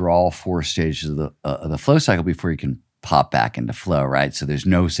move through all 4 stages of the flow cycle before you can pop back into flow, right? So there's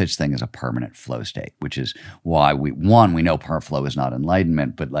no such thing as a permanent flow state, which is why we know flow is not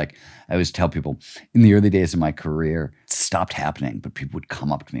enlightenment. But like I always tell people, in the early days of my career, it stopped happening, but people would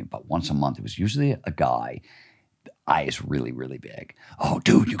come up to me about once a month. It was usually a guy, eyes really, really big. Oh,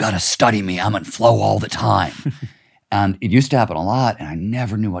 dude, you got to study me. I'm in flow all the time. And it used to happen a lot, and I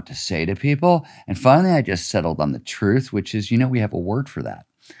never knew what to say to people. And finally, I just settled on the truth, which is, we have a word for that.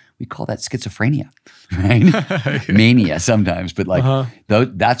 We call that schizophrenia, right? Mania sometimes, but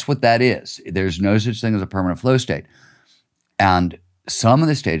that's what that is. There's no such thing as a permanent flow state. And some of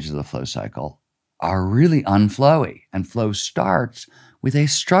the stages of the flow cycle are really unflowy, and flow starts with a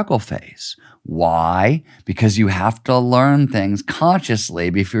struggle phase. Why? Because you have to learn things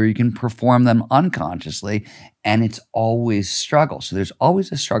consciously before you can perform them unconsciously, and it's always struggle. So there's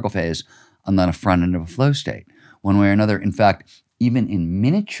always a struggle phase on the front end of a flow state. one way or another. In fact, even in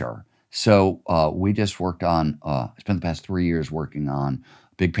miniature. So we just worked on, spent the past 3 years working on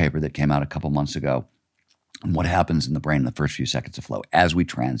a big paper that came out a couple months ago on what happens in the brain in the first few seconds of flow as we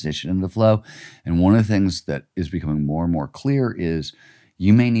transition into flow. And one of the things that is becoming more and more clear is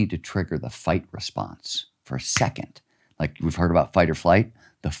you may need to trigger the fight response for a second. Like we've heard about fight or flight,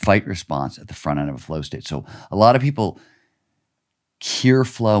 the fight response at the front end of a flow state. So a lot of people hear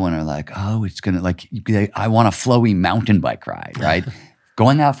flow and are like, oh, it's going to like, I want a flowy mountain bike ride, right?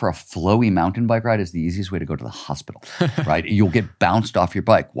 Going out for a flowy mountain bike ride is the easiest way to go to the hospital, right? You'll get bounced off your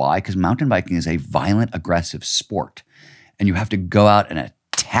bike. Why? Because mountain biking is a violent, aggressive sport. And you have to go out and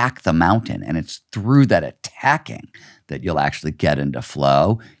attack the mountain. And it's through that attacking that you'll actually get into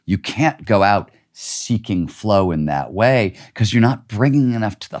flow. You can't go out seeking flow in that way because you're not bringing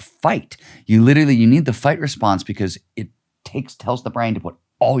enough to the fight. You need the fight response because it tells the brain to put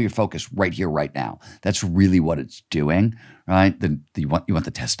all your focus right here, right now. That's really what it's doing, right? You want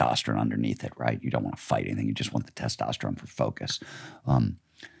the testosterone underneath it, right? You don't want to fight anything. You just want the testosterone for focus.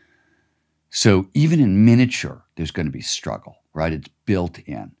 So even in miniature, there's going to be struggle, right? It's built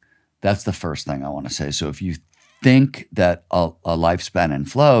in. That's the first thing I want to say. So if you think that a lifespan in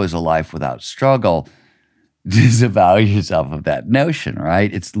flow is a life without struggle, disavow yourself of that notion,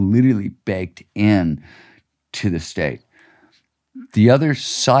 right? It's literally baked in to the state. The other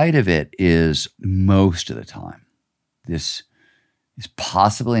side of it is most of the time. This is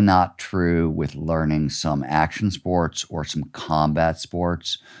possibly not true with learning some action sports or some combat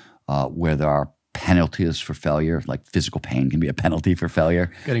sports where there are penalties for failure, like physical pain can be a penalty for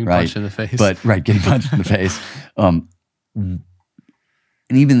failure. Getting right? punched in the face. Getting punched in the face. And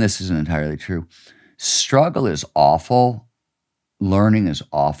even this isn't entirely true. Struggle is awful. Learning is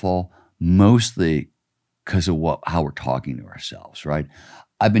awful, mostly because of how we're talking to ourselves, right?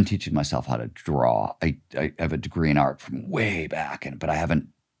 I've been teaching myself how to draw. I have a degree in art from way back, but I haven't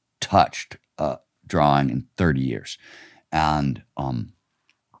touched drawing in 30 years. And I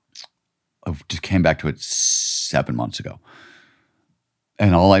just came back to it 7 months ago.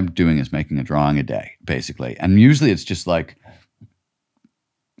 And all I'm doing is making a drawing a day, basically. And usually it's just like,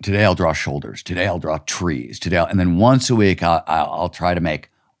 today I'll draw shoulders. Today I'll draw trees. And then once a week I'll try to make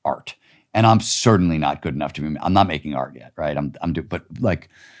art. And I'm certainly not good enough I'm not making art yet, right? But like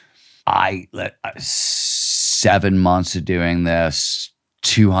 7 months of doing this,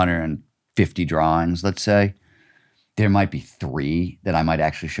 250 drawings, let's say. There might be 3 that I might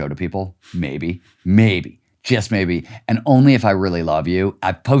actually show to people. Maybe, just maybe. And only if I really love you.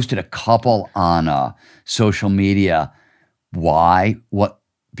 I've posted a couple on social media. Why?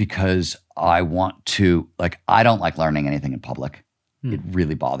 Because I want to, I don't like learning anything in public. It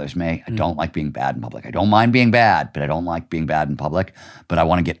really bothers me. I don't like being bad in public. I don't mind being bad, but I don't like being bad in public. But I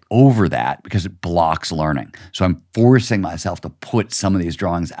want to get over that because it blocks learning. So I'm forcing myself to put some of these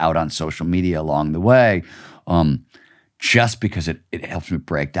drawings out on social media along the way, just because it helps me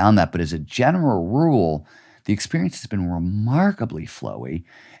break down that. But as a general rule, the experience has been remarkably flowy.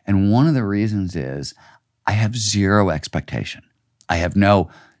 And one of the reasons is I have zero expectation.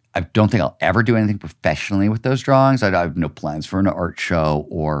 I don't think I'll ever do anything professionally with those drawings. I have no plans for an art show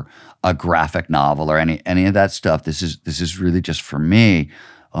or a graphic novel or any of that stuff. This is really just for me.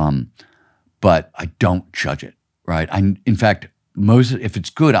 But I don't judge it, right? In fact, if it's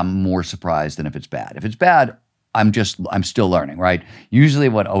good, I'm more surprised than if it's bad. If it's bad, I'm still learning, right? Usually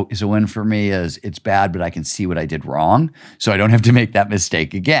what is a win for me is it's bad, but I can see what I did wrong. So I don't have to make that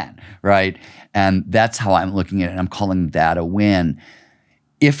mistake again, right? And that's how I'm looking at it. And I'm calling that a win.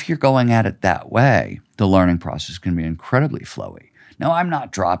 If you're going at it that way, the learning process can be incredibly flowy. Now, I'm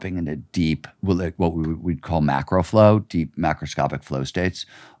not dropping into deep, what we'd call macro flow, deep macroscopic flow states,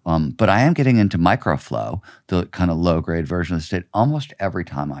 but I am getting into micro flow, the kind of low-grade version of the state, almost every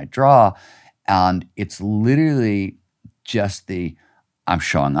time I draw. And it's literally just I'm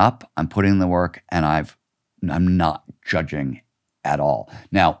showing up, I'm putting in the work, and I'm not judging at all.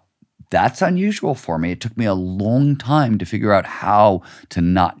 Now, that's unusual for me. It took me a long time to figure out how to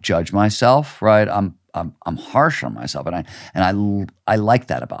not judge myself, right? I'm harsh on myself, and I like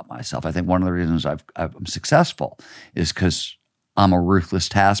that about myself. I think one of the reasons I'm successful is because I'm a ruthless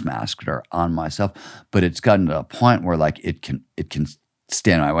taskmaster on myself. But it's gotten to a point where it can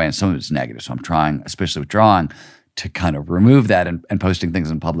stand in my way, and some of it's negative. So I'm trying, especially with drawing, to kind of remove that, and posting things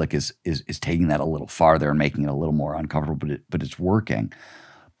in public is taking that a little farther and making it a little more uncomfortable. But it's working.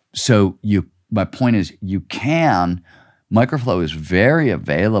 So my point is, microflow is very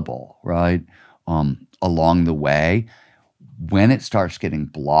available, right? Along the way. When it starts getting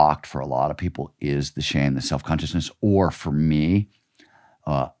blocked for a lot of people is the shame, the self-consciousness, or for me,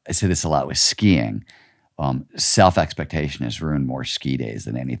 I say this a lot with skiing. self-expectation has ruined more ski days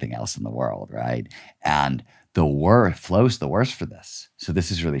than anything else in the world, right? And flow's the worst for this. So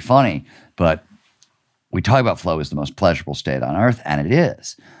this is really funny, but we talk about flow as the most pleasurable state on earth, and it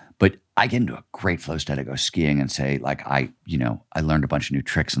is. But I get into a great flow state. I go skiing and say, like, I learned a bunch of new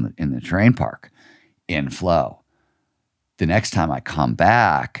tricks in the terrain park in flow. The next time I come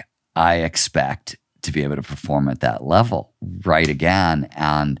back, I expect to be able to perform at that level right again.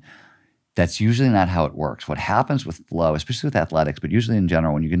 And that's usually not how it works. What happens with flow, especially with athletics, but usually in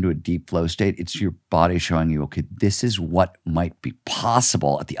general, when you get into a deep flow state, it's your body showing you, okay, this is what might be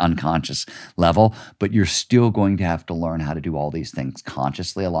possible at the unconscious level, but you're still going to have to learn how to do all these things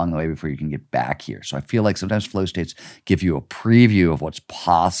consciously along the way before you can get back here. So I feel like sometimes flow states give you a preview of what's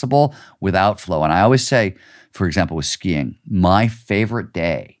possible without flow. And I always say, for example, with skiing, my favorite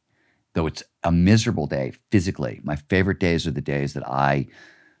day, though it's a miserable day physically, my favorite days are the days that I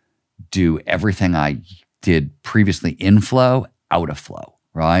do everything I did previously in flow, out of flow,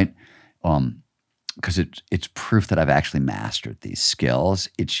 right? Because it's proof that I've actually mastered these skills.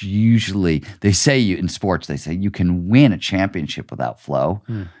 It's usually, they say in sports, they say you can win a championship without flow.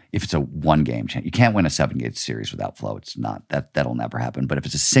 If it's a one-game champ. You can't win a 7-game series without flow. It's not, that'll never happen. But if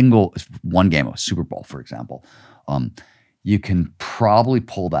it's one game of a Super Bowl, for example, you can probably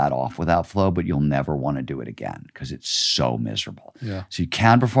pull that off without flow, but you'll never want to do it again because it's so miserable. Yeah. So you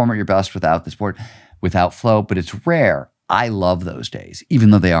can perform at your best without the sport, without flow, but it's rare. I love those days, even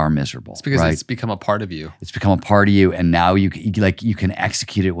though they are miserable. It's because right? it's become a part of you. It's become a part of you, and now you can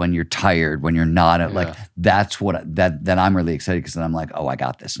execute it when you're tired, when you're not. Like that's then I'm really excited because then I'm like, oh, I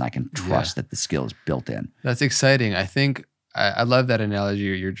got this, and I can trust that the skill is built in. That's exciting. I think I love that analogy,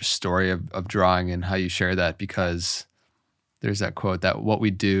 your just story of drawing and how you share that, because there's that quote that what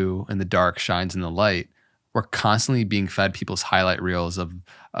we do in the dark shines in the light. We're constantly being fed people's highlight reels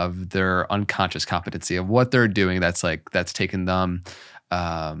of their unconscious competency, of what they're doing that's taken them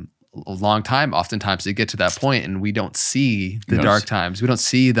a long time oftentimes to get to that point, and we don't see the dark times. We don't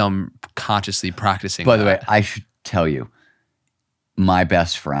see them consciously practicing. By the way, I should tell you, my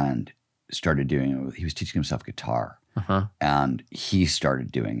best friend started doing it. He was teaching himself guitar, and he started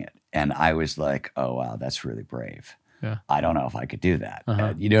doing it. And I was like, oh, wow, that's really brave. Yeah. I don't know if I could do that.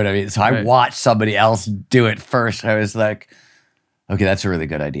 You know what I mean? So I watched somebody else do it first. I was like, okay, that's a really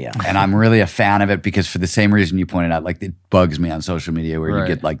good idea. And I'm really a fan of it because for the same reason you pointed out, like it bugs me on social media where you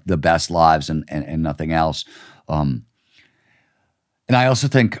get like the best lives and nothing else. And I also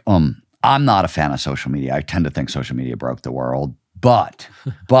think I'm not a fan of social media. I tend to think social media broke the world. But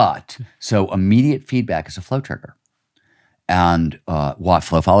so immediate feedback is a flow trigger. And what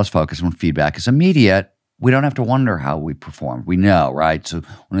flow follows focus when feedback is immediate, we don't have to wonder how we perform. We know, right? So one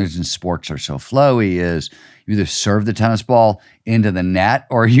of the reasons sports are so flowy is you either serve the tennis ball into the net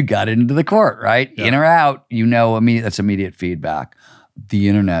or you got it into the court, right? Yeah. In or out, that's immediate feedback. The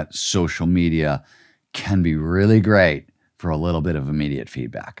internet, social media can be really great for a little bit of immediate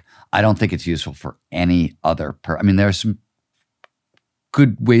feedback. I don't think it's useful for any other there are some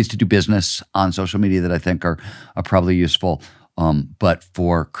good ways to do business on social media that I think are probably useful. But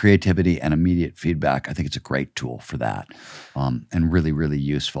for creativity and immediate feedback, I think it's a great tool for that, and really, really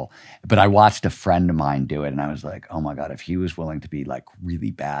useful. But I watched a friend of mine do it, and I was like, oh my God, if he was willing to be like really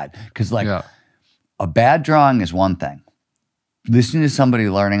bad. Because a bad drawing is one thing. Listening to somebody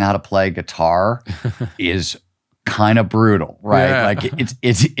learning how to play guitar is kind of brutal, right? Yeah. Like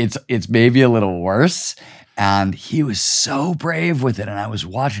it's maybe a little worse. And he was so brave with it. And I was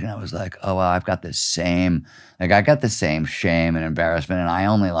watching, and I was like, oh, well, I got the same shame and embarrassment. And I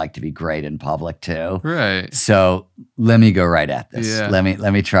only like to be great in public too. Right. So let me go right at this. Yeah. Let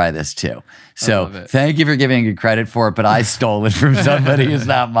me try this too. So thank you for giving me credit for it, but I stole it from somebody who's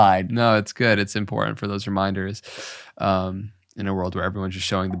not mine. No, it's good. It's important for those reminders. In a world where everyone's just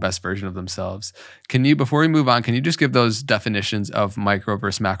showing the best version of themselves. Before we move on, can you just give those definitions of micro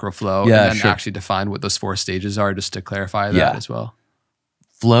versus macro flow and then actually define what those 4 stages are, just to clarify that as well?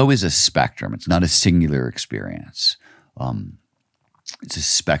 Flow is a spectrum. It's not a singular experience. It's a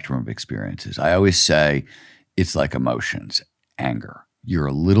spectrum of experiences. I always say it's like emotions. Anger. You're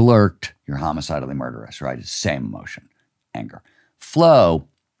a little irked. You're homicidally murderous, right? It's the same emotion. Anger. Flow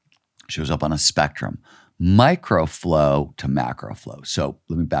shows up on a spectrum. Micro flow to macro flow. So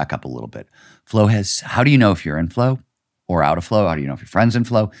let me back up a little bit. Flow how do you know if you're in flow or out of flow? How do you know if your friend's in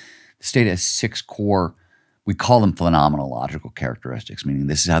flow? The state has 6 core, we call them phenomenological characteristics, meaning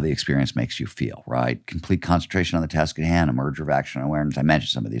this is how the experience makes you feel, right? Complete concentration on the task at hand, a merger of action and awareness. I mentioned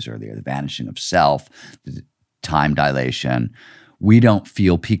some of these earlier. The vanishing of self, the time dilation, we don't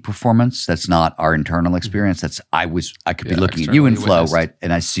feel peak performance. That's not our internal experience. I could be looking at you in flow, right?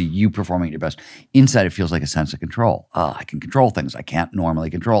 And I see you performing at your best. Inside, it feels like a sense of control. Oh, I can control things I can't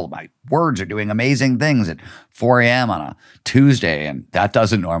normally control. My words are doing amazing things at 4 a.m. on a Tuesday, and that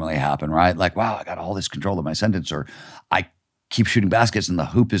doesn't normally happen, right? Like, wow, I got all this control of my sentence, or I keep shooting baskets and the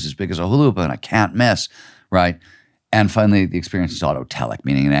hoop is as big as a hula hoop and I can't miss, right? And finally, the experience is autotelic,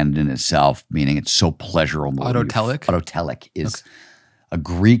 meaning an end in itself, meaning it's so pleasurable. Autotelic? Autotelic is a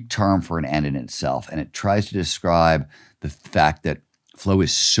Greek term for an end in itself, and it tries to describe the fact that flow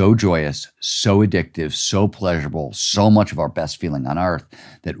is so joyous, so addictive, so pleasurable, so much of our best feeling on earth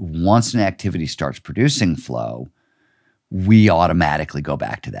that once an activity starts producing flow, we automatically go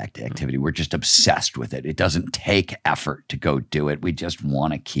back to that activity. We're just obsessed with it. It doesn't take effort to go do it. We just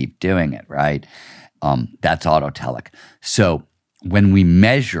want to keep doing it, right? That's autotelic. So when we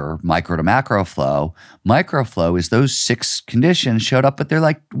measure micro to macro flow is those 6 conditions showed up, but they're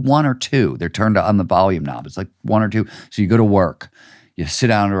like 1 or 2. They're turned on the volume knob. It's like 1 or 2. So you go to work, you sit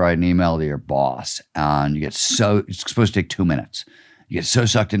down to write an email to your boss, and it's supposed to take 2 minutes. You get so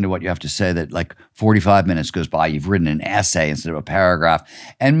sucked into what you have to say that like 45 minutes goes by. You've written an essay instead of a paragraph.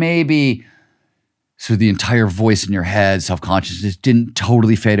 And maybe so the entire voice in your head, self-consciousness didn't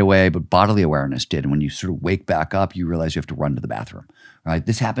totally fade away, but bodily awareness did. And when you sort of wake back up, you realize you have to run to the bathroom, right?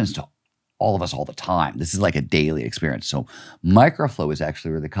 This happens to all of us all the time. This is like a daily experience. So microflow is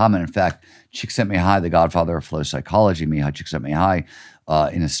actually really common. In fact, Csikszentmihalyi, the godfather of flow psychology, Mihaly Csikszentmihalyi,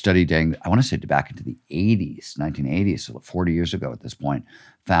 in a study dating, I want to say back into the 80s, 1980s, so 40 years ago at this point,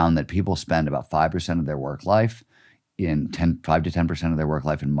 found that people spend about 5% of their work life 5 to 10% of their work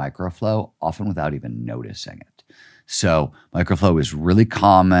life in microflow, often without even noticing it. So microflow is really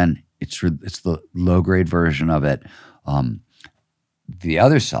common. It's the low-grade version of it. The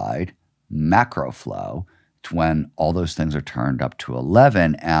other side, macroflow, it's when all those things are turned up to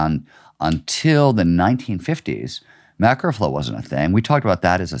 11. And until the 1950s, macroflow wasn't a thing. We talked about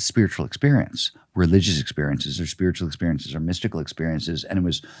that as a spiritual experience, religious experiences or spiritual experiences or mystical experiences. And it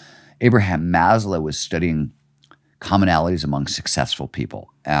was Abraham Maslow was studying commonalities among successful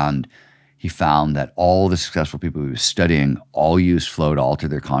people. And he found that all the successful people he was studying all used flow to alter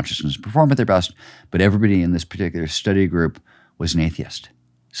their consciousness and perform at their best. But everybody in this particular study group was an atheist.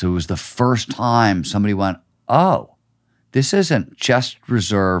 So it was the first time somebody went, oh, this isn't just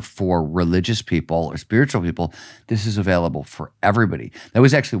reserved for religious people or spiritual people. This is available for everybody. That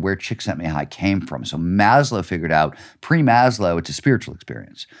was actually where Csikszentmihalyi came from. So Maslow figured out, pre-Maslow, it's a spiritual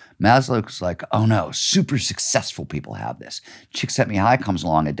experience. Maslow was like, oh no, super successful people have this. Csikszentmihalyi comes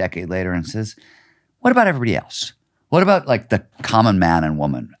along a decade later and says, what about everybody else? What about like the common man and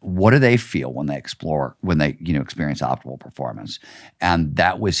woman? What do they feel when they experience optimal performance? And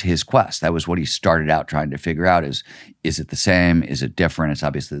that was his quest. That was what he started out trying to figure out is it the same? Is it different? It's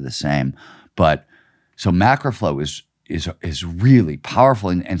obviously the same. But so macroflow is really powerful.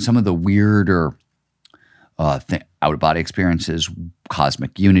 And some of the weirder out-of-body experiences,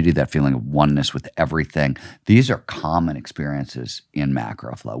 cosmic unity, that feeling of oneness with everything, these are common experiences in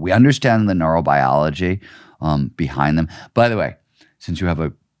macroflow. We understand the neurobiology behind them. By the way, since you have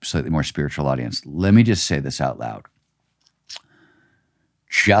a slightly more spiritual audience, let me just say this out loud.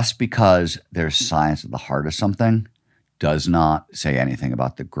 Just because there's science at the heart of something does not say anything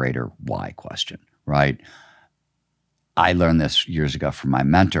about the greater why question, right? I learned this years ago from my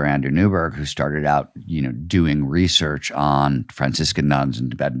mentor, Andrew Newberg, who started out, doing research on Franciscan nuns and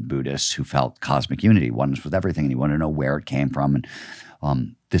Tibetan Buddhists who felt cosmic unity, oneness with everything, and he wanted to know where it came from.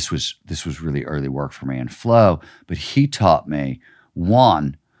 And this was really early work for me in flow. But he taught me,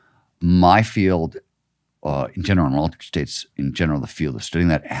 one, my field in general, and altered states in general, the field of studying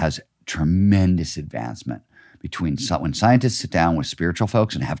that has tremendous advancement between when scientists sit down with spiritual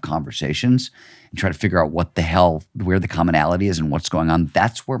folks and have conversations and try to figure out where the commonality is and what's going on.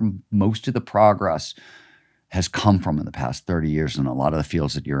 That's where most of the progress has come from in the past 30 years. And a lot of the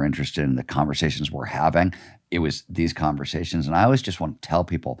fields that you're interested in, the conversations we're having, it was these conversations. And I always just want to tell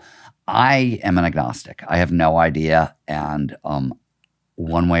people, I am an agnostic. I have no idea, and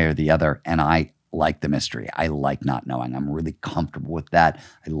one way or the other, and I like the mystery. I like not knowing. I'm really comfortable with that.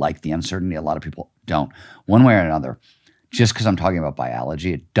 I like the uncertainty. A lot of people don't. One way or another, just because I'm talking about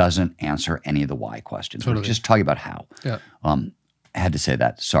biology, it doesn't answer any of the why questions. Totally. We're just talking about how. Yeah. I had to say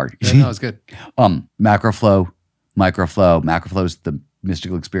that. Sorry. Yeah, no, it's good. Macroflow, microflow. Macroflow is the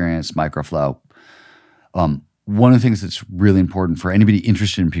mystical experience. Microflow. One of the things that's really important for anybody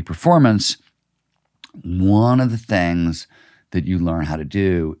interested in peak performance, one of the things that you learn how to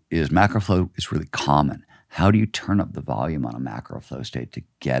do is macroflow is really common. How do you turn up the volume on a macroflow state to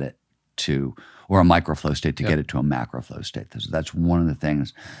get it to, or a micro flow state to get it to a macro flow state. That's one of the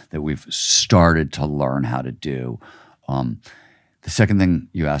things that we've started to learn how to do. The second thing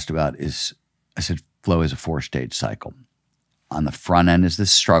you asked about is, I said flow is a 4-stage cycle. On the front end is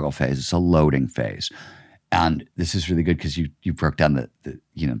this struggle phase. It's a loading phase. And this is really good because you broke down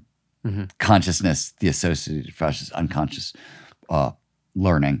the consciousness, the associated process, unconscious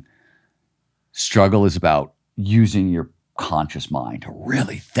learning. Struggle is about using your conscious mind to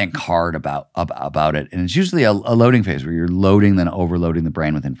really think hard about it. And it's usually a loading phase where you're loading, then overloading the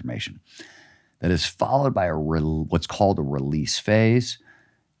brain with information. That is followed by what's called a release phase.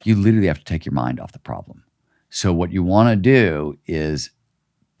 You literally have to take your mind off the problem. So what you want to do is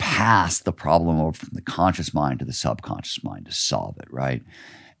pass the problem over from the conscious mind to the subconscious mind to solve it, right?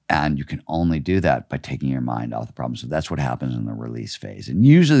 And you can only do that by taking your mind off the problem. So that's what happens in the release phase. And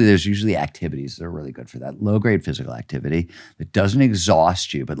there's usually activities that are really good for that. Low-grade physical activity that doesn't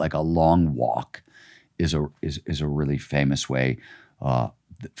exhaust you, but like a long walk is a really famous way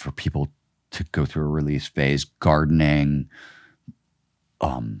for people to go through a release phase. Gardening,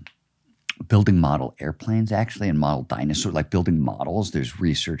 building model airplanes, actually, and model dinosaurs, like building models. There's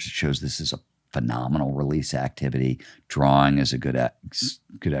research that shows this is a phenomenal release activity. Drawing is a good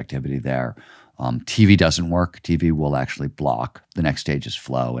activity there. TV doesn't work. TV will actually block. The next stage is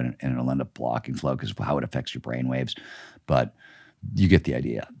flow, and it'll end up blocking flow because of how it affects your brain waves. But you get the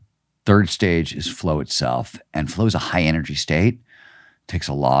idea. Third stage is flow itself, and flow is a high energy state. It takes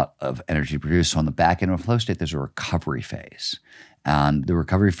a lot of energy to produce. So on the back end of a flow state, there's a recovery phase. And the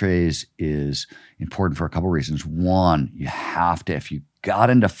recovery phase is important for a couple of reasons. One, you have to, if you got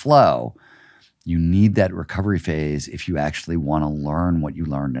into flow, you need that recovery phase if you actually want to learn what you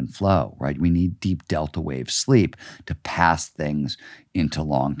learned in flow, right? We need deep delta wave sleep to pass things into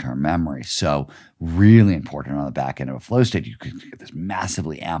long-term memory. So really important on the back end of a flow state, you can get this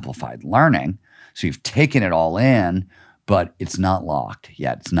massively amplified learning. So you've taken it all in, but it's not locked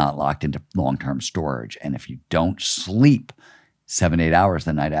yet. It's not locked into long-term storage. And if you don't sleep 7 to 8 hours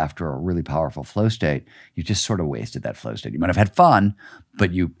the night after a really powerful flow state, you just sort of wasted that flow state. You might have had fun, but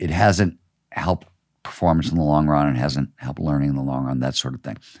it hasn't helped performance in the long run and hasn't helped learning in the long run, that sort of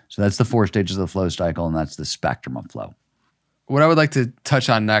thing. So that's the 4 stages of the flow cycle, and that's the spectrum of flow. What I would like to touch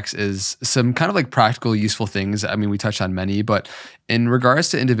on next is some kind of like practical, useful things. I mean, we touched on many, but in regards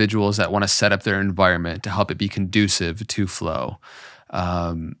to individuals that want to set up their environment to help it be conducive to flow,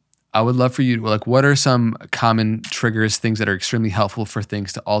 I would love for you to, like, what are some common triggers, things that are extremely helpful for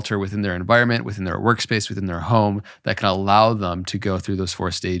things to alter within their environment, within their workspace, within their home, that can allow them to go through those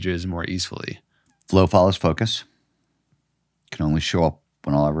 4 stages more easily? Flow follows focus. Can only show up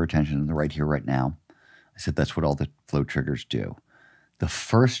when all of our attention is right here, right now. I said that's what all the flow triggers do. The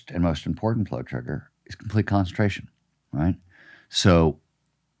first and most important flow trigger is complete concentration, right? So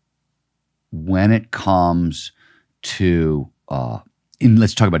when it comes to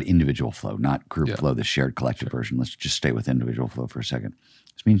let's talk about individual flow, not group flow, the shared collective version. Let's just stay with individual flow for a second.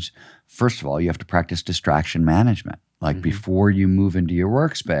 This means, first of all, you have to practice distraction management. Like before you move into your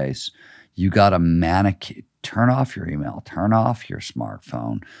workspace, you got to turn off your email, turn off your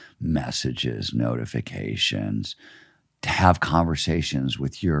smartphone, messages, notifications, to have conversations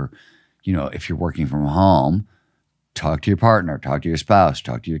with your, if you're working from home, talk to your partner, talk to your spouse,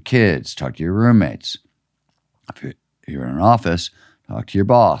 talk to your kids, talk to your roommates. If you're in an office, talk to your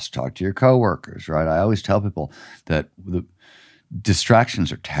boss, talk to your coworkers, right? I always tell people that the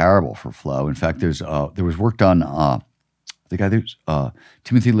distractions are terrible for flow. In fact, there was work done, the guy there's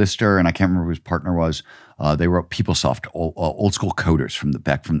Timothy Lister, and I can't remember who his partner was. They wrote PeopleSoft, old school coders from the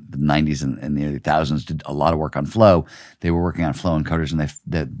 90s and the early 2000s, did a lot of work on flow. They were working on flow and coders,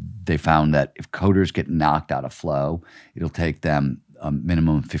 and they found that if coders get knocked out of flow, it'll take them a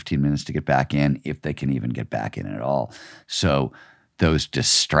minimum of 15 minutes to get back in, if they can even get back in at all. So those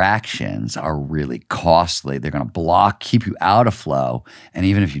distractions are really costly. They're going to keep you out of flow. And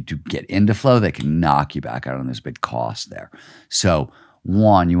even if you do get into flow, they can knock you back out, and there's a big cost there. So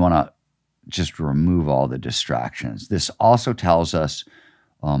one, you want to just remove all the distractions. This also tells us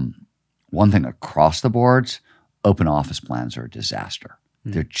one thing across the boards: open office plans are a disaster.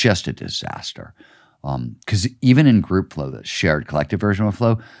 They're just a disaster. Because even in group flow, the shared collective version of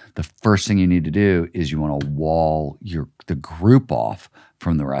flow, the first thing you need to do is you want to wall the group off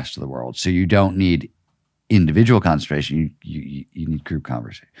from the rest of the world. So you don't need individual concentration, you need group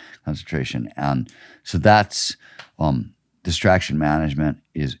concentration. And so that's distraction management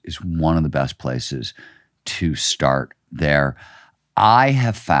is one of the best places to start there. I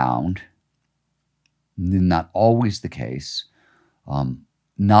have found, not always the case,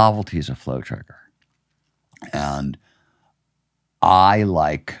 novelty is a flow trigger. And I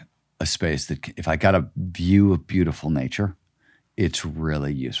like a space that if I got a view of beautiful nature, it's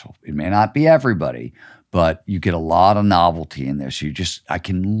really useful. It may not be everybody, but you get a lot of novelty in there. So I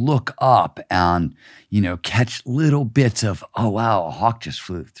can look up and, catch little bits of, oh, wow, a hawk just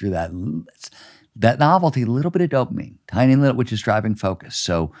flew through that. That novelty, a little bit of dopamine, tiny little, which is driving focus.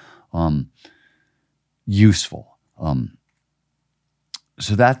 So useful.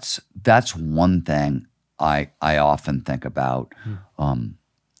 So that's one thing I often think about.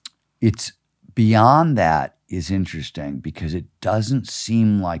 It's beyond that is interesting because it doesn't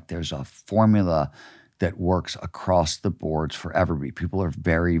seem like there's a formula that works across the boards for everybody. People are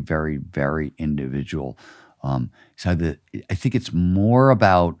very, very, very individual. So I think it's more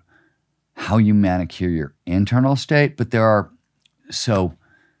about how you manicure your internal state, but so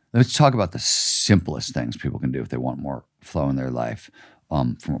let's talk about the simplest things people can do if they want more flow in their life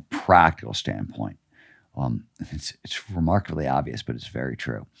from a practical standpoint. It's remarkably obvious, but it's very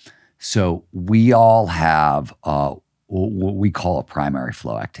true. So we all have what we call a primary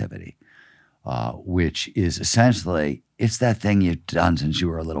flow activity, which is essentially, it's that thing you've done since you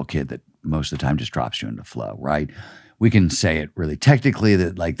were a little kid that most of the time just drops you into flow, right? We can say it really technically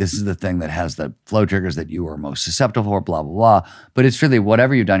that like this is the thing that has the flow triggers that you are most susceptible for, blah, blah, blah. But it's really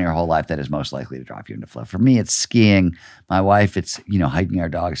whatever you've done your whole life that is most likely to drop you into flow. For me, it's skiing. My wife, it's, hiking our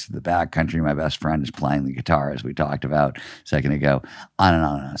dogs to the back country. My best friend is playing the guitar, as we talked about a second ago, on and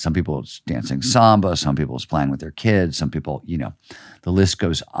on and on. Some people it's dancing samba. Some people it's playing with their kids. Some people, the list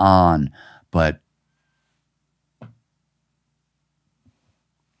goes on. But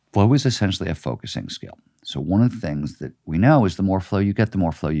flow is essentially a focusing skill. So one of the things that we know is the more flow you get, the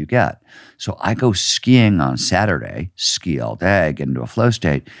more flow you get. So I go skiing on Saturday, ski all day, get into a flow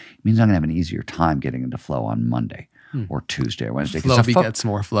state. It means I'm going to have an easier time getting into flow on Monday or Tuesday or Wednesday. Flow begets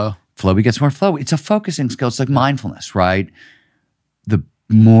more flow. Flow begets more flow. It's a focusing skill. It's like mindfulness, right? The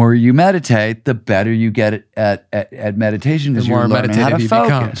more you meditate, the better you get at meditation because you're learning how to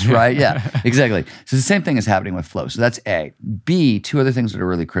focus, right? Yeah, exactly. So the same thing is happening with flow. So that's A. B, two other things that are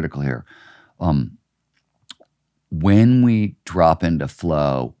really critical here. When we drop into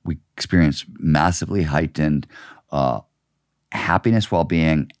flow, we experience massively heightened happiness,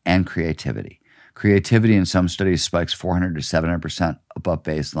 well-being, and creativity. Creativity in some studies spikes 400 to 700% above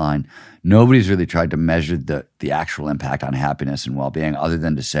baseline. Nobody's really tried to measure the actual impact on happiness and well-being other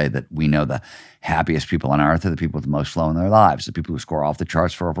than to say that we know the happiest people on earth are the people with the most flow in their lives. The people who score off the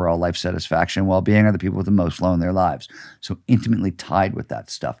charts for overall life satisfaction and well-being are the people with the most flow in their lives. So intimately tied with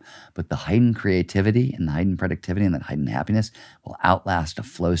that stuff. But the heightened creativity and the heightened productivity and that heightened happiness will outlast a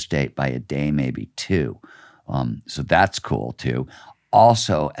flow state by a day, maybe two. So that's cool too.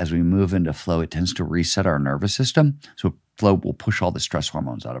 Also, as we move into flow, it tends to reset our nervous system. So flow will push all the stress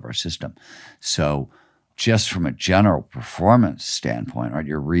hormones out of our system. So just from a general performance standpoint, right,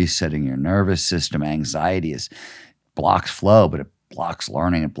 you're resetting your nervous system. Anxiety blocks flow, but it blocks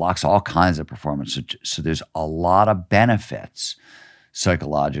learning. It blocks all kinds of performance. So there's a lot of benefits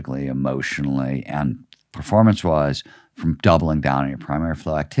psychologically, emotionally, and performance-wise from doubling down on your primary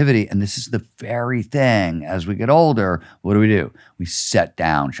flow activity. And this is the very thing, as we get older, what do? We set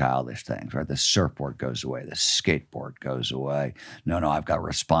down childish things, right? The surfboard goes away. The skateboard goes away. No, I've got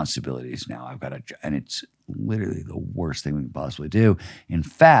responsibilities now. And it's literally the worst thing we can possibly do. In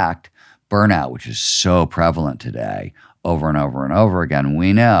fact, burnout, which is so prevalent today, over and over and over again,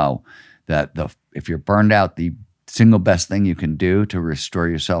 we know that if you're burned out, the single best thing you can do to restore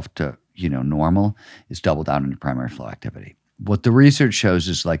yourself to normal is double down on your primary flow activity. What the research shows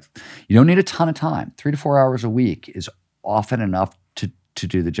is like, you don't need a ton of time. 3 to 4 hours a week is often enough to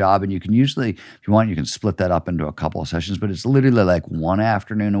do the job. And you can usually, if you want, you can split that up into a couple of sessions, but it's literally like one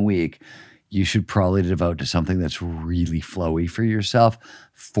afternoon a week you should probably devote to something that's really flowy for yourself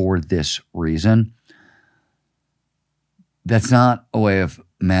for this reason. That's not a way of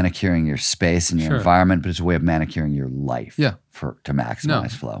manicuring your space and your environment, but it's a way of manicuring your life to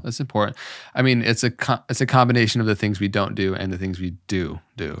maximize flow. That's important. I mean, it's a combination of the things we don't do and the things we do,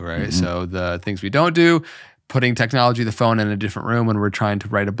 right? Mm-hmm. So the things we don't do, putting technology, the phone in a different room when we're trying to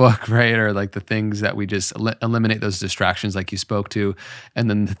write a book, right? Or like the things that we just eliminate those distractions like you spoke to. And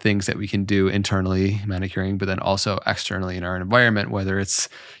then the things that we can do internally, manicuring, but then also externally in our environment, whether it's,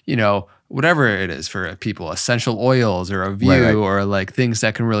 whatever it is for people, essential oils or a view or like things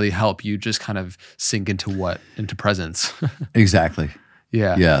that can really help you just kind of sink into presence. Exactly.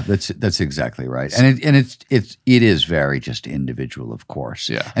 Yeah. Yeah, that's exactly right. And it is very just individual, of course.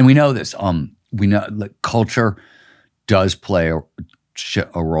 Yeah. And we know this. We know like culture does play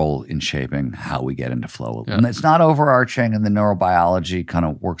a role in shaping how we get into flow. Yeah. And it's not overarching, and the neurobiology kind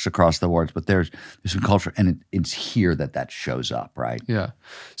of works across the boards, but there's some culture, and it's here that shows up, right? Yeah.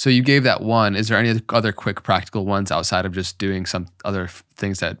 So you gave that one. Is there any other quick practical ones outside of just doing some other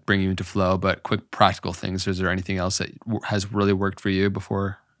things that bring you into flow, but quick practical things? Is there anything else that has really worked for you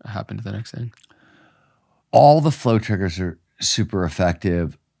before I hop into the next thing? All the flow triggers are super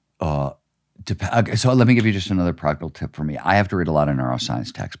effective. So let me give you just another practical tip for me. I have to read a lot of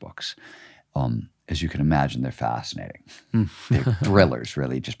neuroscience textbooks. As you can imagine, they're fascinating. They're thrillers,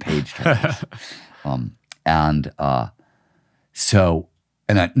 really, just page turners. And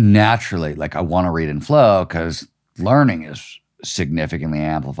that naturally, like, I want to read in flow because learning is significantly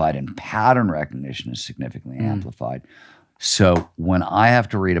amplified and pattern recognition is significantly amplified. So when I have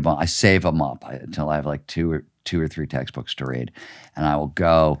to read I save them up until I have like two or three textbooks to read. And I will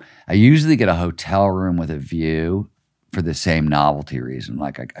go, I usually get a hotel room with a view for the same novelty reason.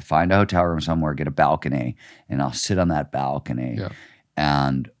 Like I find a hotel room somewhere, get a balcony, and I'll sit on that balcony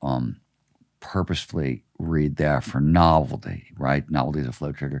and purposefully read there for novelty, right? Novelty is a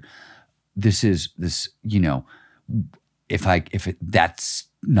flow trigger. If that's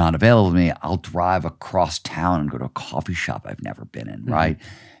not available to me, I'll drive across town and go to a coffee shop I've never been in, right?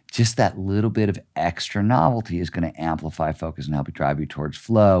 Just that little bit of extra novelty is going to amplify focus and help you drive you towards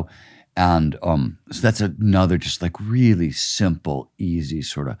flow. And so that's another just like really simple, easy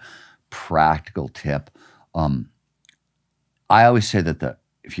sort of practical tip. I always say that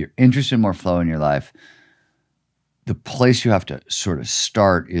if you're interested in more flow in your life, the place you have to sort of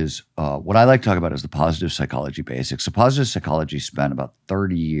start is what I like to talk about is the positive psychology basics. So positive psychology spent about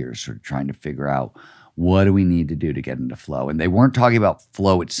 30 years sort of trying to figure out what do we need to do to get into flow. And they weren't talking about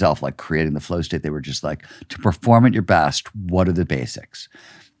flow itself, like creating the flow state. They were just like, to perform at your best, what are the basics?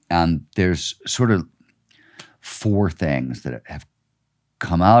 And there's sort of 4 things that have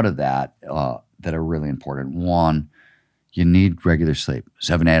come out of that that are really important. One, you need regular sleep,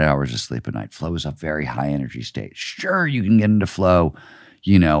 7 to 8 hours of sleep a night. Flow is a very high energy state. Sure, you can get into flow,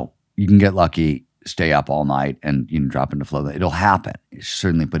 you can get lucky, stay up all night and drop into flow. It'll happen,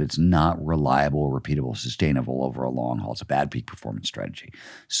 certainly, but it's not reliable, repeatable, sustainable over a long haul. It's a bad peak performance strategy.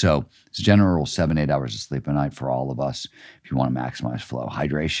 So it's a general rule, 7 to 8 hours of sleep a night for all of us if you want to maximize flow.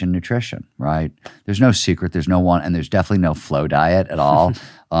 Hydration, nutrition, right? There's no secret. There's no one, and there's definitely no flow diet at all.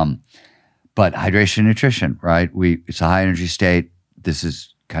 But hydration, nutrition, right? It's a high energy state. This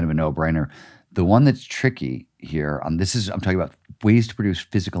is kind of a no-brainer. The one that's tricky here, I'm talking about ways to produce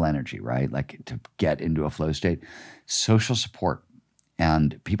physical energy, right? Like to get into a flow state. Social support.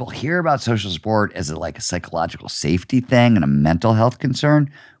 And people hear about social support as like a psychological safety thing and a mental health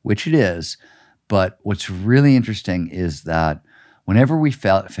concern, which it is. But what's really interesting is that whenever we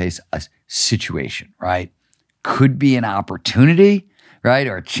face a situation, right, could be an opportunity, right,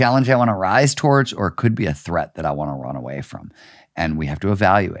 or a challenge I want to rise towards, or it could be a threat that I want to run away from. And we have to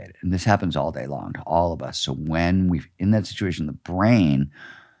evaluate it. And this happens all day long to all of us. So when we're in that situation, the brain,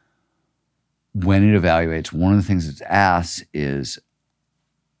 when it evaluates, one of the things it asks is,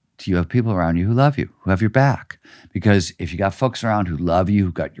 do you have people around you who love you, who have your back? Because if you got folks around who love you,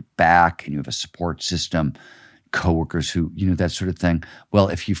 who got your back, and you have a support system, coworkers who, that sort of thing, well,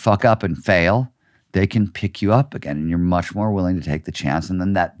 if you fuck up and fail, they can pick you up again, and you're much more willing to take the chance. And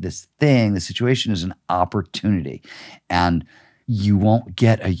then the situation is an opportunity. And you won't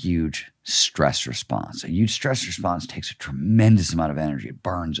get a huge stress response. A huge stress response takes a tremendous amount of energy. It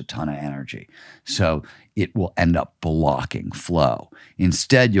burns a ton of energy. So it will end up blocking flow.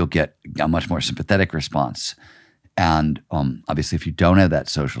 Instead, you'll get a much more sympathetic response. And obviously, if you don't have that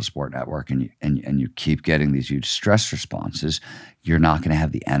social support network and you keep getting these huge stress responses, you're not going to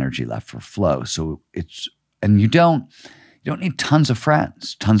have the energy left for flow. So you don't need tons of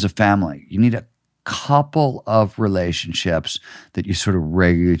friends, tons of family. You need a couple of relationships that you sort of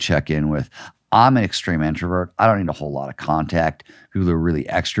regularly check in with. I'm an extreme introvert. I don't need a whole lot of contact. People who are really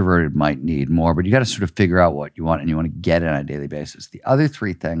extroverted might need more, but you got to sort of figure out what you want, and you want to get it on a daily basis. The other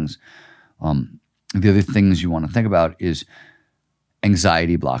 3 things, the other things you want to think about is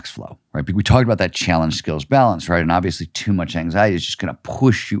anxiety blocks flow, right? We talked about that challenge skills balance, right? And obviously too much anxiety is just going to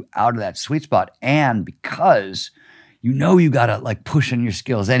push you out of that sweet spot. And because you got to like push on your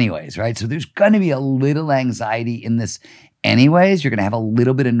skills anyways, right? So there's going to be a little anxiety in this anyways. You're going to have a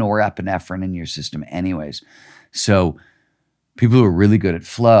little bit of norepinephrine in your system anyways. So people who are really good at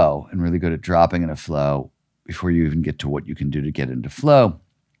flow and really good at dropping into flow before you even get to what you can do to get into flow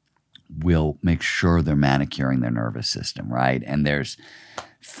will make sure they're manicuring their nervous system, right? And there's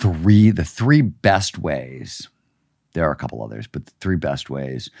the 3 best ways There are a couple others, but the 3 best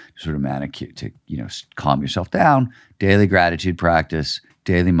ways to sort of manicure, to, calm yourself down: daily gratitude practice,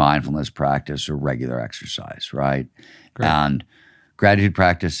 daily mindfulness practice, or regular exercise, right? Great. And gratitude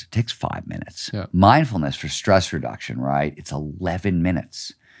practice takes 5 minutes. Yeah. Mindfulness for stress reduction, right? It's 11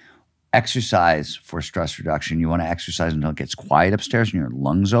 minutes. Exercise for stress reduction, you want to exercise until it gets quiet upstairs and your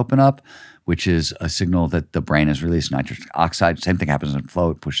lungs open up, which is a signal that the brain has released nitric oxide. Same thing happens in flow.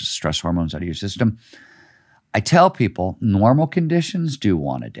 It pushes stress hormones out of your system. I tell people normal conditions, do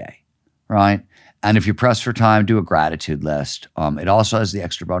 1 a day, right? And if you're pressed for time, do a gratitude list. It also has the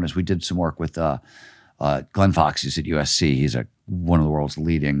extra bonus. We did some work with Glenn Fox, who's at USC. He's one of the world's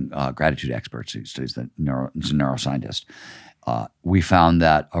leading gratitude experts. He studies he's a neuroscientist. We found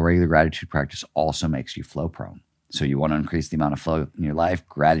that a regular gratitude practice also makes you flow prone. So you want to increase the amount of flow in your life.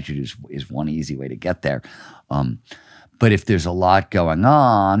 Gratitude is one easy way to get there. But if there's a lot going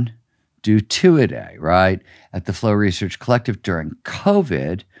on, do 2 a day, right? At the Flow Research Collective during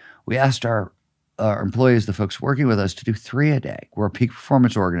COVID, we asked our employees, the folks working with us, to do 3 a day. We're a peak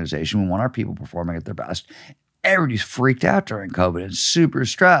performance organization. We want our people performing at their best. Everybody's freaked out during COVID and super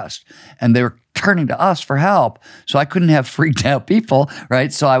stressed, and they were turning to us for help. So I couldn't have freaked out people,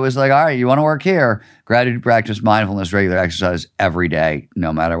 right? So I was like, all right, you want to work here? Gratitude practice, mindfulness, regular exercise every day,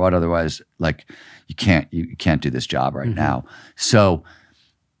 no matter what. Otherwise, like you can't do this job right now. So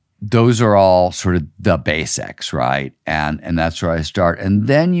those are all sort of the basics, right? And that's where I start. And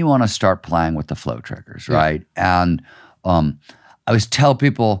then you want to start playing with the flow triggers, right? And I always tell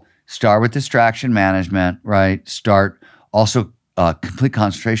people, start with distraction management, right? Start also complete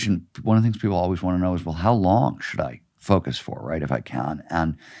concentration. One of the things people always want to know is, well, how long should I focus for, right, if I can?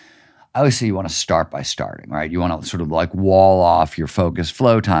 And I always say you want to start by starting, right? You want to sort of like wall off your focus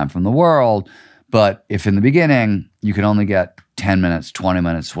flow time from the world. But if in the beginning you can only get 10 minutes, 20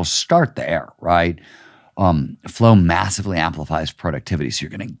 minutes, well, start there, right? Flow massively amplifies productivity. So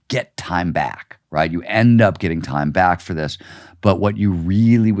you're going to get time back, right? You end up getting time back for this. But what you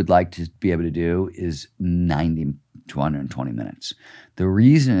really would like to be able to do is 90 to 120 minutes. The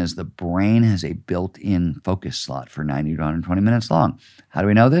reason is the brain has a built-in focus slot for 90 to 120 minutes long. How do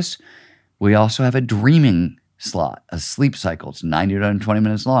we know this? We also have a dreaming slot, a sleep cycle. It's 90 to 120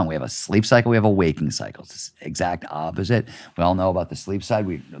 minutes long. We have a sleep cycle. We have a waking cycle. It's the exact opposite. We all know about the sleep side.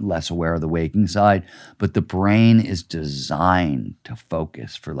 We're less aware of the waking side. But the brain is designed to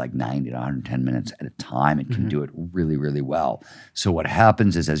focus for like 90 to 110 minutes at a time. It can do it really, really well. So what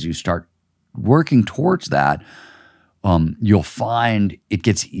happens is as you start working towards that, you'll find it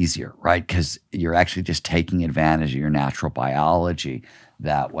gets easier, right? Because you're actually just taking advantage of your natural biology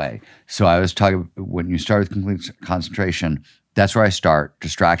that way. So I was talking, when you start with complete concentration, that's where I start.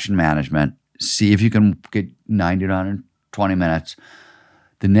 Distraction management. See if you can get 90 to 120 minutes.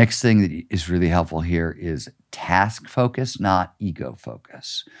 The next thing that is really helpful here is task focus, not ego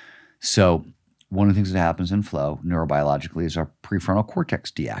focus. So one of the things that happens in flow neurobiologically is our prefrontal cortex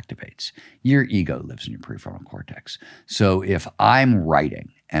deactivates. Your ego lives in your prefrontal cortex. So if I'm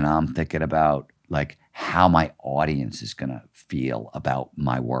writing and I'm thinking about like how my audience is going to feel about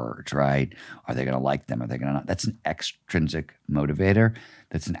my words, right? Are they going to like them? Are they going to not? That's an extrinsic motivator.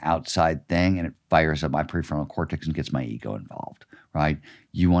 That's an outside thing, and it fires up my prefrontal cortex and gets my ego involved, right?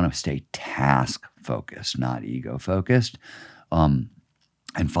 You want to stay task focused, not ego focused. And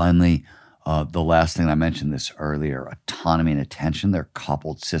finally, the last thing I mentioned this earlier, autonomy and attention, they're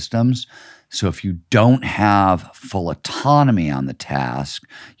coupled systems. So if you don't have full autonomy on the task,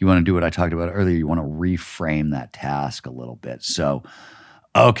 you want to do what I talked about earlier. You want to reframe that task a little bit. So,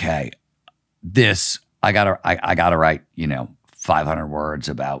 okay, I gotta write, 500 words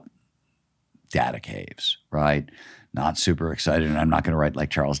about data caves, right? Not super excited, and I'm not going to write like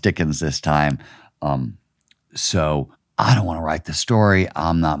Charles Dickens this time. So I don't want to write the story.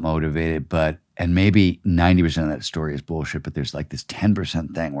 I'm not motivated, and maybe 90% of that story is bullshit, but there's like this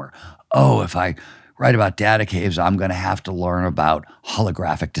 10% thing where, if I write about data caves, I'm going to have to learn about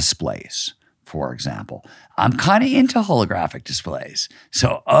holographic displays, for example. I'm kind of into holographic displays.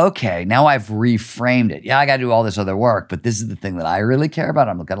 So, okay, now I've reframed it. Yeah, I got to do all this other work, but this is the thing that I really care about.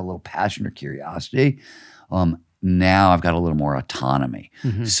 I've got a little passion or curiosity. Now I've got a little more autonomy.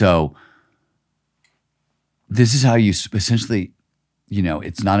 So this is how you essentially,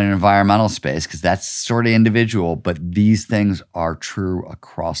 it's not an environmental space because that's sort of individual, but these things are true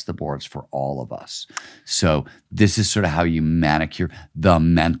across the boards for all of us. So this is sort of how you manicure the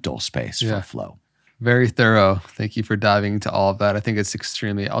mental space for flow. Very thorough. Thank you for diving into all of that. I think it's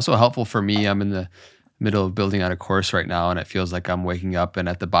extremely also helpful for me. I'm in the middle of building out a course right now, and it feels like I'm waking up and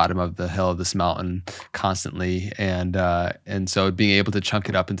at the bottom of the hill of this mountain constantly. And so being able to chunk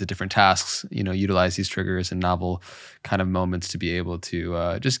it up into different tasks, utilize these triggers and novel kind of moments to be able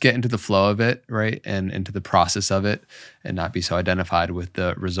to just get into the flow of it, right? And into the process of it, and not be so identified with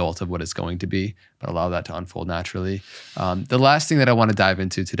the result of what it's going to be, but allow that to unfold naturally. The last thing that I want to dive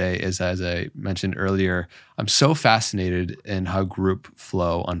into today is, as I mentioned earlier, I'm so fascinated in how group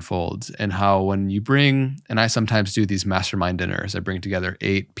flow unfolds, and how when you bring, and I sometimes do these mastermind dinners, I bring together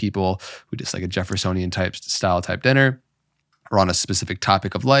 8 people who just like a Jeffersonian type dinner, or on a specific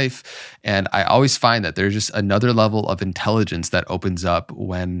topic of life. And I always find that there's just another level of intelligence that opens up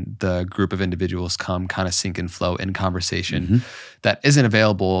when the group of individuals come kind of sync and flow in conversation that isn't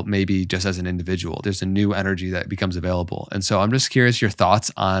available maybe just as an individual. There's a new energy that becomes available. And so I'm just curious your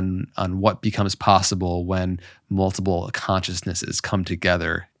thoughts on what becomes possible when multiple consciousnesses come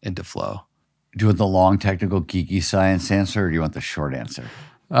together into flow. Do you want the long, technical, geeky science answer, or do you want the short answer?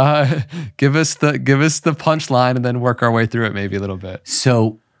 Give us the punchline and then work our way through it maybe a little bit.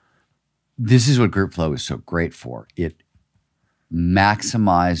 So this is what group flow is so great for. It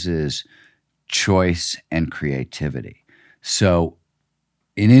maximizes choice and creativity. So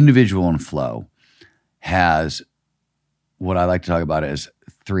an individual in flow has what I like to talk about as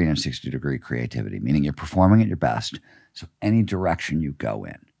 360-degree creativity, meaning you're performing at your best. So any direction you go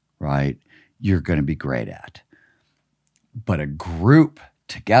in, right, you're going to be great at. But a group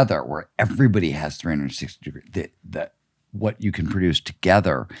together where everybody has 360 degrees, what you can produce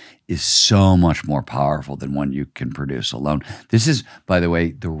together is so much more powerful than one you can produce alone. This is, by the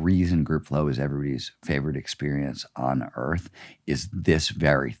way, the reason group flow is everybody's favorite experience on earth is this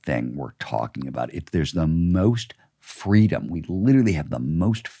very thing we're talking about. There's the most freedom. We literally have the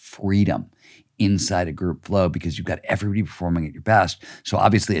most freedom inside a group flow because you've got everybody performing at your best. So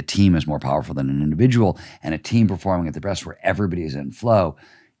obviously a team is more powerful than an individual, and a team performing at the best where everybody is in flow,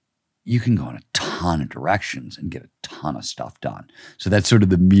 you can go in a ton of directions and get a ton of stuff done. So that's sort of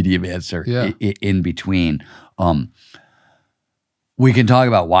the medium answer in between. We can talk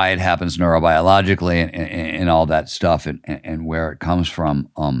about why it happens neurobiologically and all that stuff and where it comes from.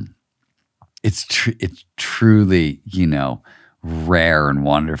 It's truly, rare and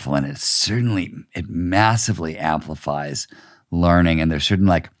wonderful, and it massively amplifies learning. And there's certain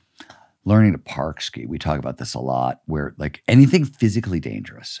learning to park ski. We talk about this a lot, where anything physically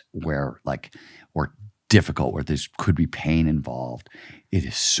dangerous, or difficult, where there could be pain involved, it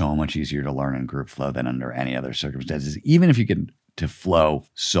is so much easier to learn in group flow than under any other circumstances, even if you get to flow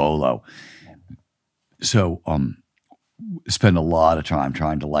solo. So spend a lot of time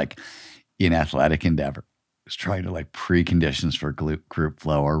trying to in athletic endeavor, trying to preconditions for group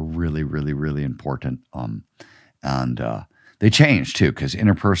flow are really, really, really important. And they change too, because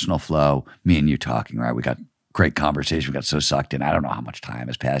interpersonal flow, me and you talking, right? We got great conversation. We got so sucked in. I don't know how much time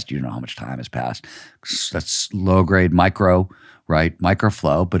has passed. You don't know how much time has passed. That's low grade micro, right? Micro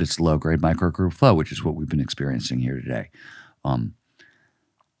flow, but it's low grade micro group flow, which is what we've been experiencing here today.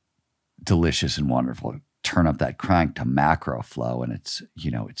 Delicious and wonderful. Turn up that crank to macro flow, and it's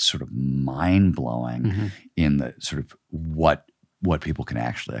sort of mind blowing in the sort of what people can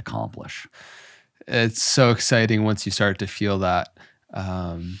actually accomplish. It's so exciting once you start to feel that,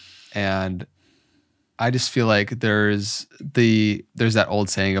 and I just feel like there's that old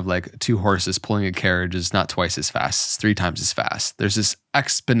saying of 2 horses pulling a carriage is not twice as fast, it's 3 times as fast. There's this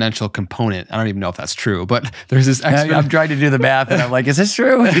exponential component. I don't even know if that's true, but there's this I'm trying to do the math and I'm like, is this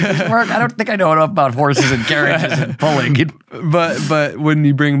true? Does this work? I don't think I know enough about horses and carriages and pulling. But when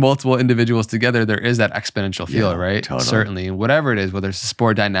you bring multiple individuals together, there is that exponential feel, right? Totally. Certainly. Whatever it is, whether it's a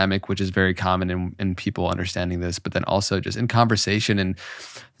sport dynamic, which is very common in people understanding this, but then also just in conversation and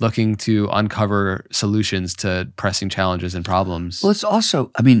looking to uncover solutions to pressing challenges and problems. Well, it's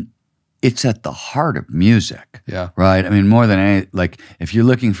also, it's at the heart of music. Yeah. Right? More than any, if you're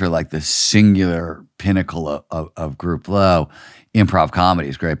looking for the singular pinnacle of group flow, improv comedy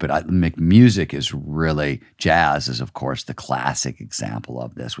is great, but music is really, jazz is of course the classic example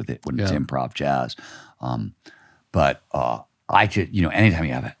of this when it's improv jazz. But I just, anytime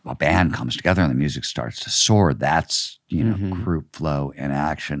you have a band comes together and the music starts to soar, that's, group flow in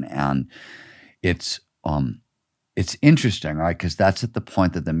action. And it's interesting, right? Because that's at the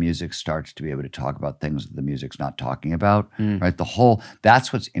point that the music starts to be able to talk about things that the music's not talking about, right?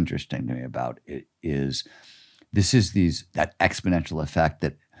 That's what's interesting to me about it is that exponential effect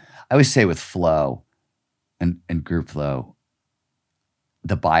that I always say with flow and group flow,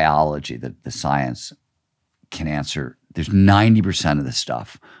 the biology, the science can answer. There's 90% of the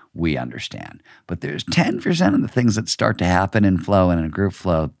stuff we understand. But there's 10% of the things that start to happen in flow and in group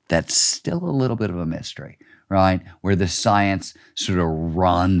flow that's still a little bit of a mystery, right? Where the science sort of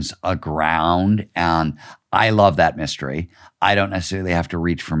runs aground, and I love that mystery. I don't necessarily have to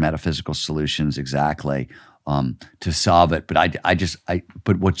reach for metaphysical solutions exactly to solve it, but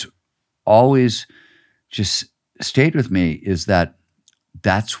but what's always just stayed with me is that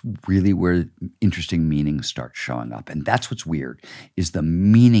that's really where interesting meaning starts showing up. And that's what's weird, is the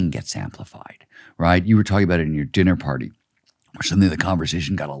meaning gets amplified, right? You were talking about it in your dinner party, where suddenly the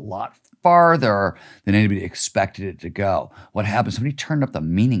conversation got a lot farther than anybody expected it to go. What happened? Somebody turned up the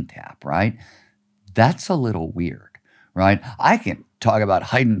meaning tap, right? That's a little weird, right? I can talk about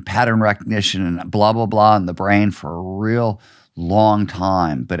heightened pattern recognition and blah, blah, blah in the brain for a real long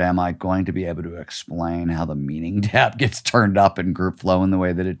time, but am I going to be able to explain how the meaning tap gets turned up in group flow in the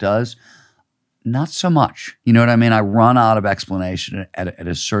way that it does? Not so much. You know what I mean? I run out of explanation at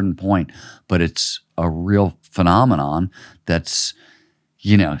a certain point, but it's a real phenomenon that's,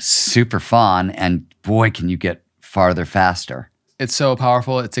 super fun, and boy, can you get farther faster. It's so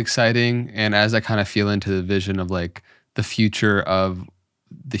powerful. It's exciting. And as I kind of feel into the vision of like the future of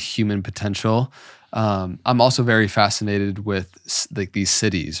the human potential, I'm also very fascinated with like these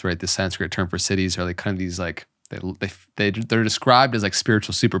cities, right? The Sanskrit term for cities are like kind of these like they're described as like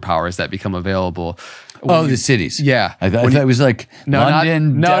spiritual superpowers that become available. The cities. Yeah. I thought it was like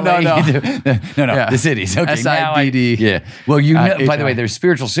London, no. Yeah. The cities. Okay. SIBD. Yeah. Well, by the way, there's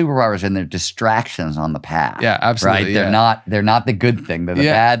spiritual superpowers and they're distractions on the path. Yeah, absolutely. Right? They're not the good thing. They're the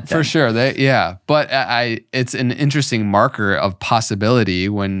bad thing. For sure. But it's an interesting marker of possibility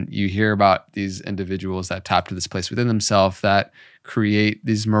when you hear about these individuals that tap to this place within themselves that create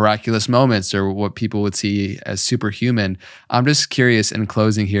these miraculous moments, or what people would see as superhuman. I'm just curious in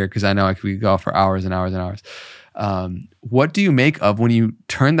closing here, because I know we could go for hours and hours and hours. What do you make of when you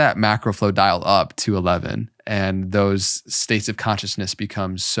turn that macro flow dial up to 11 and those states of consciousness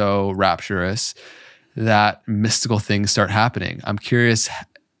become so rapturous that mystical things start happening? I'm curious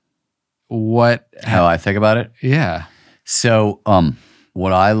how I think about it. Yeah. So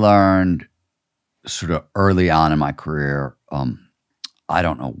what I learned sort of early on in my career, I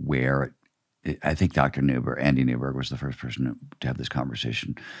don't know where I think Andy Newberg was the first person to have this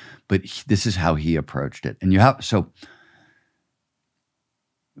conversation, but this is how he approached it. And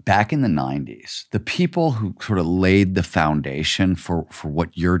back in the 90s, the people who sort of laid the foundation for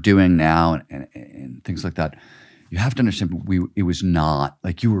what you're doing now and things like that, you have to understand, it was not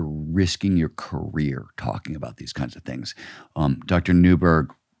like you were risking your career talking about these kinds of things. Dr.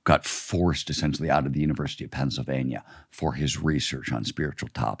 Newberg got forced essentially out of the University of Pennsylvania for his research on spiritual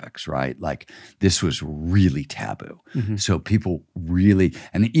topics, right? Like this was really taboo. Mm-hmm. So people really,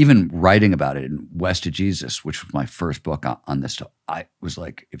 and even writing about it in West of Jesus, which was my first book on this stuff, I was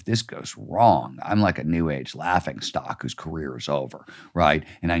like, if this goes wrong, I'm like a new age laughing stock whose career is over, right?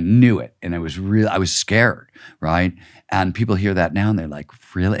 And I knew it. And I was scared, right? And people hear that now and they're like,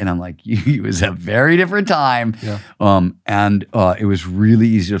 really? And I'm like, it was a very different time. Yeah. And it was really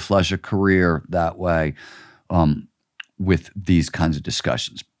easy to flush a career that way with these kinds of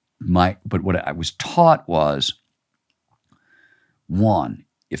discussions. But what I was taught was, one,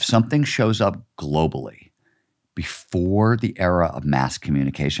 if something shows up globally before the era of mass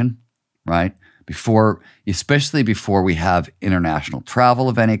communication, right? Especially before we have international travel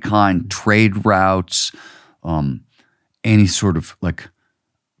of any kind, trade routes, any sort of like,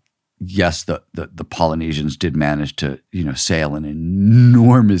 yes, the Polynesians did manage to, sail in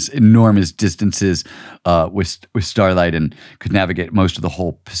enormous distances with starlight and could navigate most of the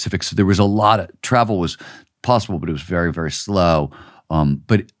whole Pacific. So there was a lot of travel was possible, but it was very, very slow.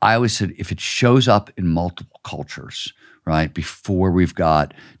 But I always said, if it shows up in multiple cultures, right, before we've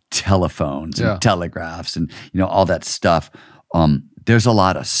got telephones and telegraphs and all that stuff, there's a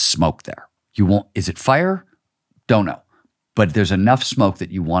lot of smoke there. Is it fire? Don't know. But there's enough smoke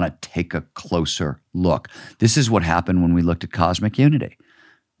that you want to take a closer look. This is what happened when we looked at cosmic unity.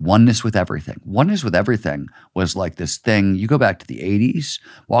 Oneness with everything. Oneness with everything was like this thing. You go back to the 80s,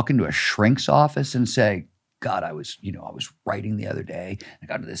 walk into a shrink's office and say, God, I was writing the other day. I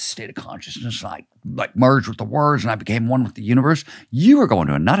got to this state of consciousness and I like merged with the words and I became one with the universe. You were going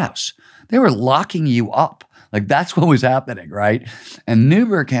to a nut house. They were locking you up. Like that's what was happening, right? And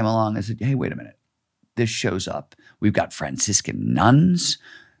Newberg came along and said, hey, wait a minute. This shows up. We've got Franciscan nuns.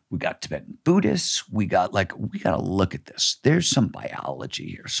 We got Tibetan Buddhists. We got to look at this. There's some biology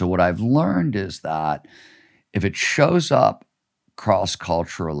here. So what I've learned is that if it shows up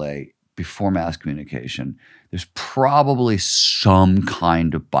cross-culturally, before mass communication, there's probably some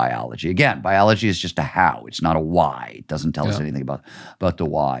kind of biology. Again, biology is just a how. It's not a why. It doesn't tell us anything about the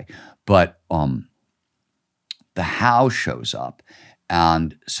why. But the how shows up.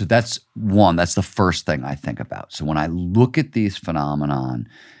 And so that's one. That's the first thing I think about. So when I look at these phenomenon,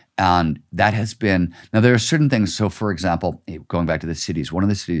 and that has been, now there are certain things. So for example, going back to the cities, one of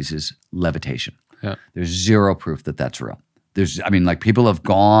the cities is levitation. Yeah. There's zero proof that that's real. People have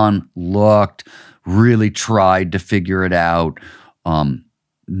gone, looked, really tried to figure it out.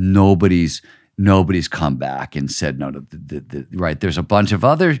 Nobody's come back and said no. Right. There's a bunch of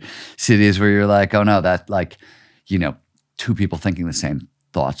other cities where you're like, oh no, that two people thinking the same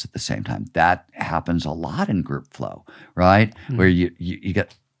thoughts at the same time. That happens a lot in group flow, right? Mm-hmm. Where you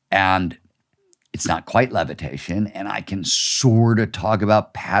get, and it's not quite levitation, and I can sort of talk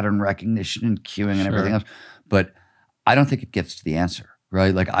about pattern recognition and cueing and everything else, but I don't think it gets to the answer,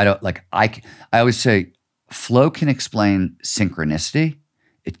 right? I always say flow can explain synchronicity.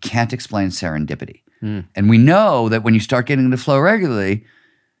 It can't explain serendipity. And we know that when you start getting into flow regularly,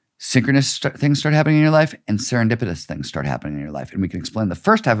 synchronous things start happening in your life and serendipitous things start happening in your life. And we can explain the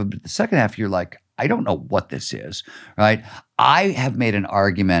first half of it, but the second half, you're like, I don't know what this is, right? I have made an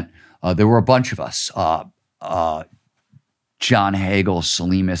argument. There were a bunch of us, John Hagel,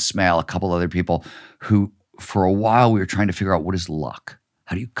 Salim Ismail, a couple other people who, for a while, we were trying to figure out what is luck.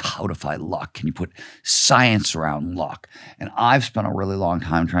 How do you codify luck? Can you put science around luck? And I've spent a really long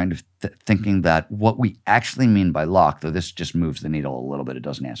time trying to thinking that what we actually mean by luck, though this just moves the needle a little bit, it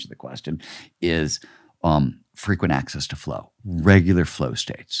doesn't answer the question, is frequent access to flow, regular flow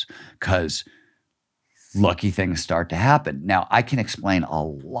states, because lucky things start to happen. Now, I can explain a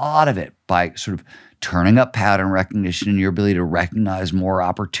lot of it by sort of turning up pattern recognition and your ability to recognize more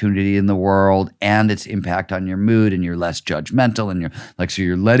opportunity in the world and its impact on your mood, and you're less judgmental, and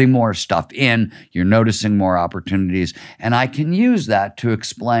you're letting more stuff in, you're noticing more opportunities. And I can use that to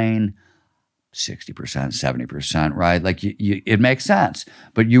explain 60%, 70%, right? It makes sense.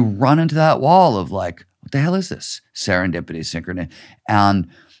 But you run into that wall of like, what the hell is this? Serendipity, synchronicity. And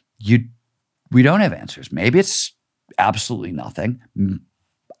we don't have answers. Maybe it's absolutely nothing.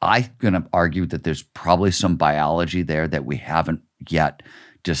 I'm going to argue that there's probably some biology there that we haven't yet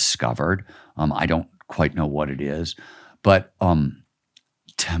discovered. I don't quite know what it is. But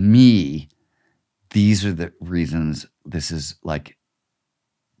to me, these are the reasons this is like,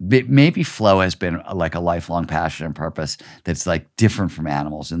 maybe flow has been like a lifelong passion and purpose that's like different from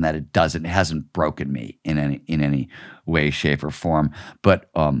animals in that it hasn't broken me in any way, shape, or form. But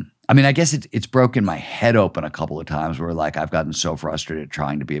I guess it's broken my head open a couple of times where like I've gotten so frustrated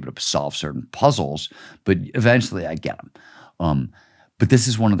trying to be able to solve certain puzzles, but eventually I get them. But this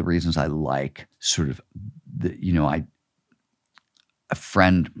is one of the reasons I like sort of a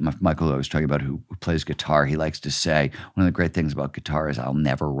friend, Michael, who I was talking about, who plays guitar, he likes to say, one of the great things about guitar is I'll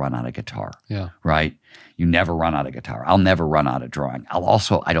never run out of guitar. Yeah. Right? You never run out of guitar. I'll never run out of drawing.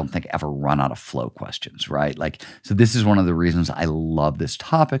 I don't think, ever run out of flow questions, right? So this is one of the reasons I love this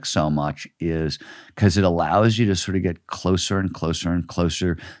topic so much, is because it allows you to sort of get closer and closer and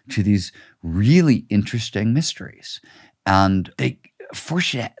closer to these really interesting mysteries. And they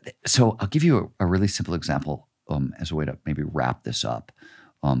force you. So I'll give you a really simple example as a way to maybe wrap this up.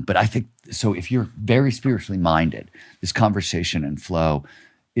 But I think, so if you're very spiritually minded, this conversation and flow,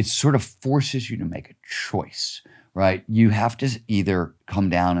 it sort of forces you to make a choice, right? You have to either come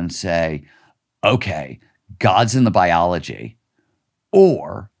down and say, okay, God's in the biology,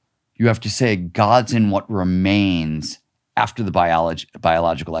 or you have to say God's in what remains after the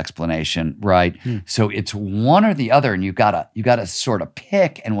biological explanation, right? So it's one or the other, and you gotta sort of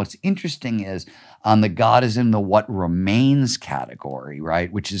pick. And what's interesting is on the God is in the what remains category,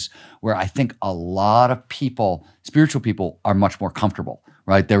 right? Which is where I think a lot of people, spiritual people, are much more comfortable,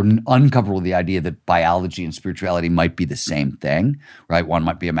 right? They're uncomfortable with the idea that biology and spirituality might be the same thing, right? One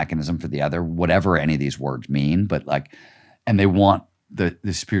might be a mechanism for the other, whatever any of these words mean, but and they want the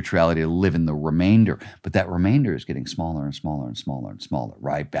spirituality to live in the remainder, but that remainder is getting smaller and smaller and smaller and smaller,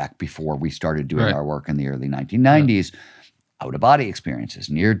 right? Back before we started doing our work in the early 1990s, out-of-body experiences,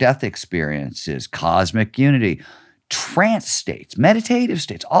 near-death experiences, cosmic unity, trance states, meditative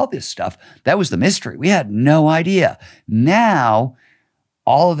states, all this stuff, that was the mystery. We had no idea. Now,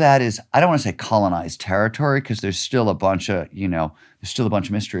 all of that is, I don't want to say colonized territory, because there's still a bunch of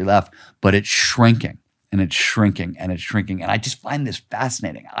mystery left, but it's shrinking. And it's shrinking and it's shrinking. And I just find this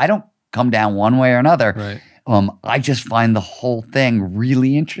fascinating. I don't come down one way or another. Right. I just find the whole thing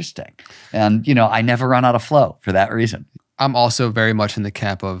really interesting. And, I never run out of flow for that reason. I'm also very much in the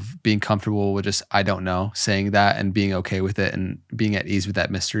camp of being comfortable with just, I don't know, saying that and being okay with it and being at ease with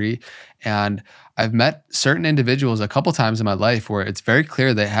that mystery. And I've met certain individuals a couple times in my life where it's very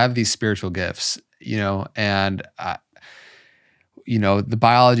clear they have these spiritual gifts, and the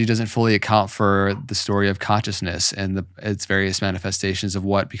biology doesn't fully account for the story of consciousness and its various manifestations of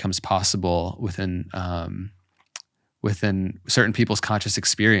what becomes possible within certain people's conscious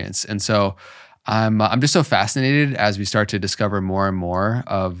experience. And so I'm just so fascinated as we start to discover more and more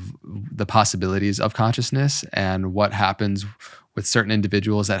of the possibilities of consciousness and what happens with certain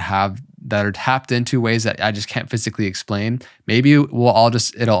individuals that are tapped into ways that I just can't physically explain. Maybe it'll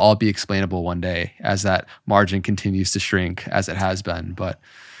all be explainable one day as that margin continues to shrink as it has been. But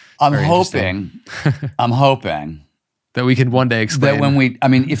I'm hoping that we can one day explain.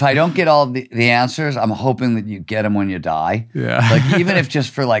 That if I don't get all the answers, I'm hoping that you get them when you die. Yeah. Like even if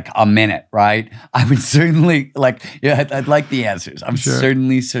just for like a minute, right? I would certainly I'd like the answers. I'm sure.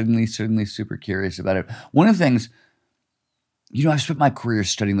 certainly super curious about it. One of the things, I've spent my career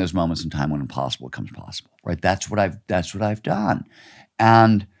studying those moments in time when impossible becomes possible, right? That's what I've done.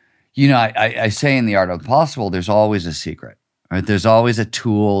 And, I say in The Art of the Possible, there's always a secret, right? There's always a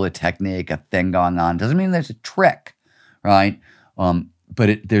tool, a technique, a thing going on. Doesn't mean there's a trick. Right.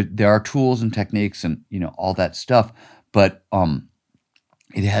 But there are tools and techniques and, all that stuff. But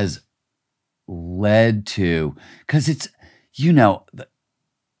it has led to, because it's, they're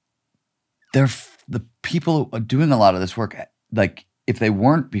the people who are doing a lot of this work, like if they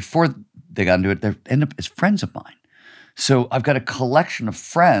weren't before they got into it, they end up as friends of mine. So I've got a collection of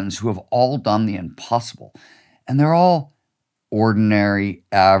friends who have all done the impossible. And they're all ordinary,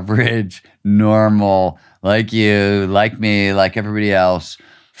 average, normal, like you, like me, like everybody else,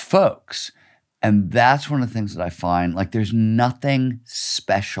 folks. And that's one of the things that I find, like there's nothing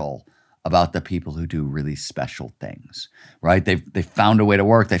special about the people who do really special things, right? They've found a way to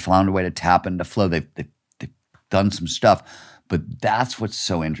work. They found a way to tap into flow. They've done some stuff. But that's what's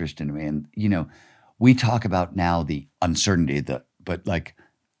so interesting to me. And, we talk about now the uncertainty, but like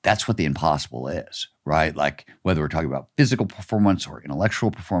that's what the impossible is, right? Like whether we're talking about physical performance or intellectual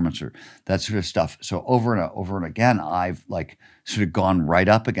performance or that sort of stuff. So over and again, I've like sort of gone right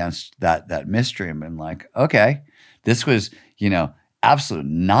up against that mystery and been like, okay, this was, absolute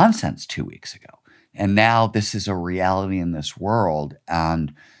nonsense 2 weeks ago. And now this is a reality in this world.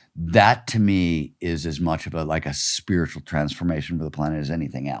 And that to me is as much of a spiritual transformation for the planet as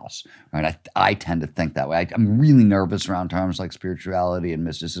anything else, right? I tend to think that way. I'm really nervous around terms like spirituality and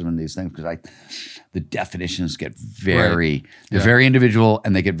mysticism and these things because the definitions get very individual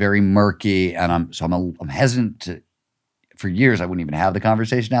and they get very murky. And I'm hesitant to. For years, I wouldn't even have the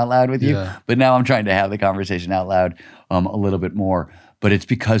conversation out loud with you, but now I'm trying to have the conversation out loud a little bit more. But it's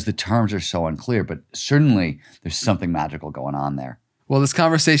because the terms are so unclear. But certainly, there's something magical going on there. Well, this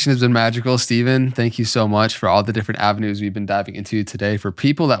conversation has been magical, Stephen. Thank you so much for all the different avenues we've been diving into today. For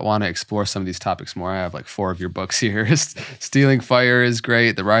people that want to explore some of these topics more, I have like 4 of your books here. Stealing Fire is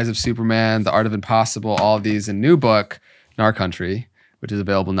great. The Rise of Superman, The Art of Impossible, all of these. A new book, in our country, which is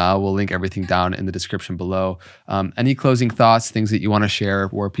available now. We'll link everything down in the description below. Any closing thoughts, things that you want to share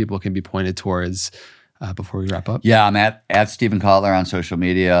where people can be pointed towards before we wrap up? Yeah, I'm at Stephen Kotler on social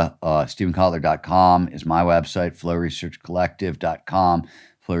media. StephenKotler.com is my website. FlowResearchCollective.com.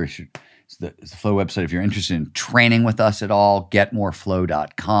 Flow Research is the Flow website. If you're interested in training with us at all,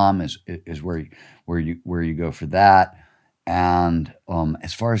 GetMoreFlow.com is where you go for that. And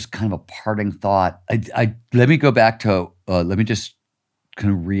as far as kind of a parting thought, let me go back to let me just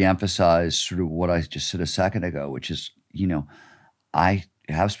kind of reemphasize sort of what I just said a second ago, which is, I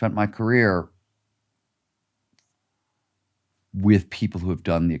have spent my career with people who have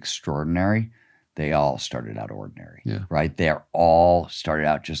done the extraordinary. They all started out ordinary, right? They're all started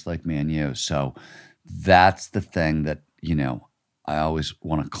out just like me and you. So that's the thing that, I always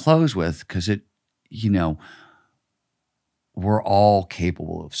want to close with because we're all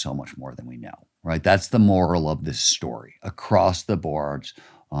capable of so much more than we know, right? That's the moral of this story. Across the boards,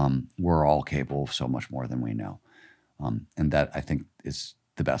 we're all capable of so much more than we know. And that I think is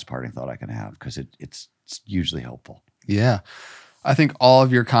the best parting thought I can have because it's usually helpful. Yeah. I think all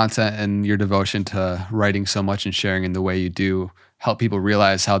of your content and your devotion to writing so much and sharing in the way you do help people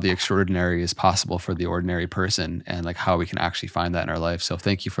realize how the extraordinary is possible for the ordinary person, and like how we can actually find that in our life. So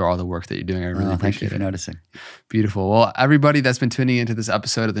thank you for all the work that you're doing. I really appreciate Thank you for noticing. Beautiful. Well, everybody that's been tuning into this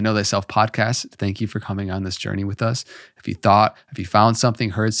episode of the Know Thyself podcast, thank you for coming on this journey with us. If you found something,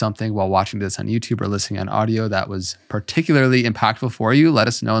 heard something while watching this on YouTube or listening on audio that was particularly impactful for you, let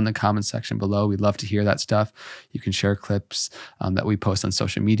us know in the comments section below. We'd love to hear that stuff. You can share clips that we post on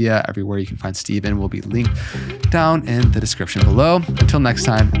social media. Everywhere you can find Steven will be linked down in the description below. Until next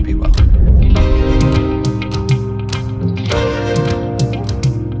time, be well.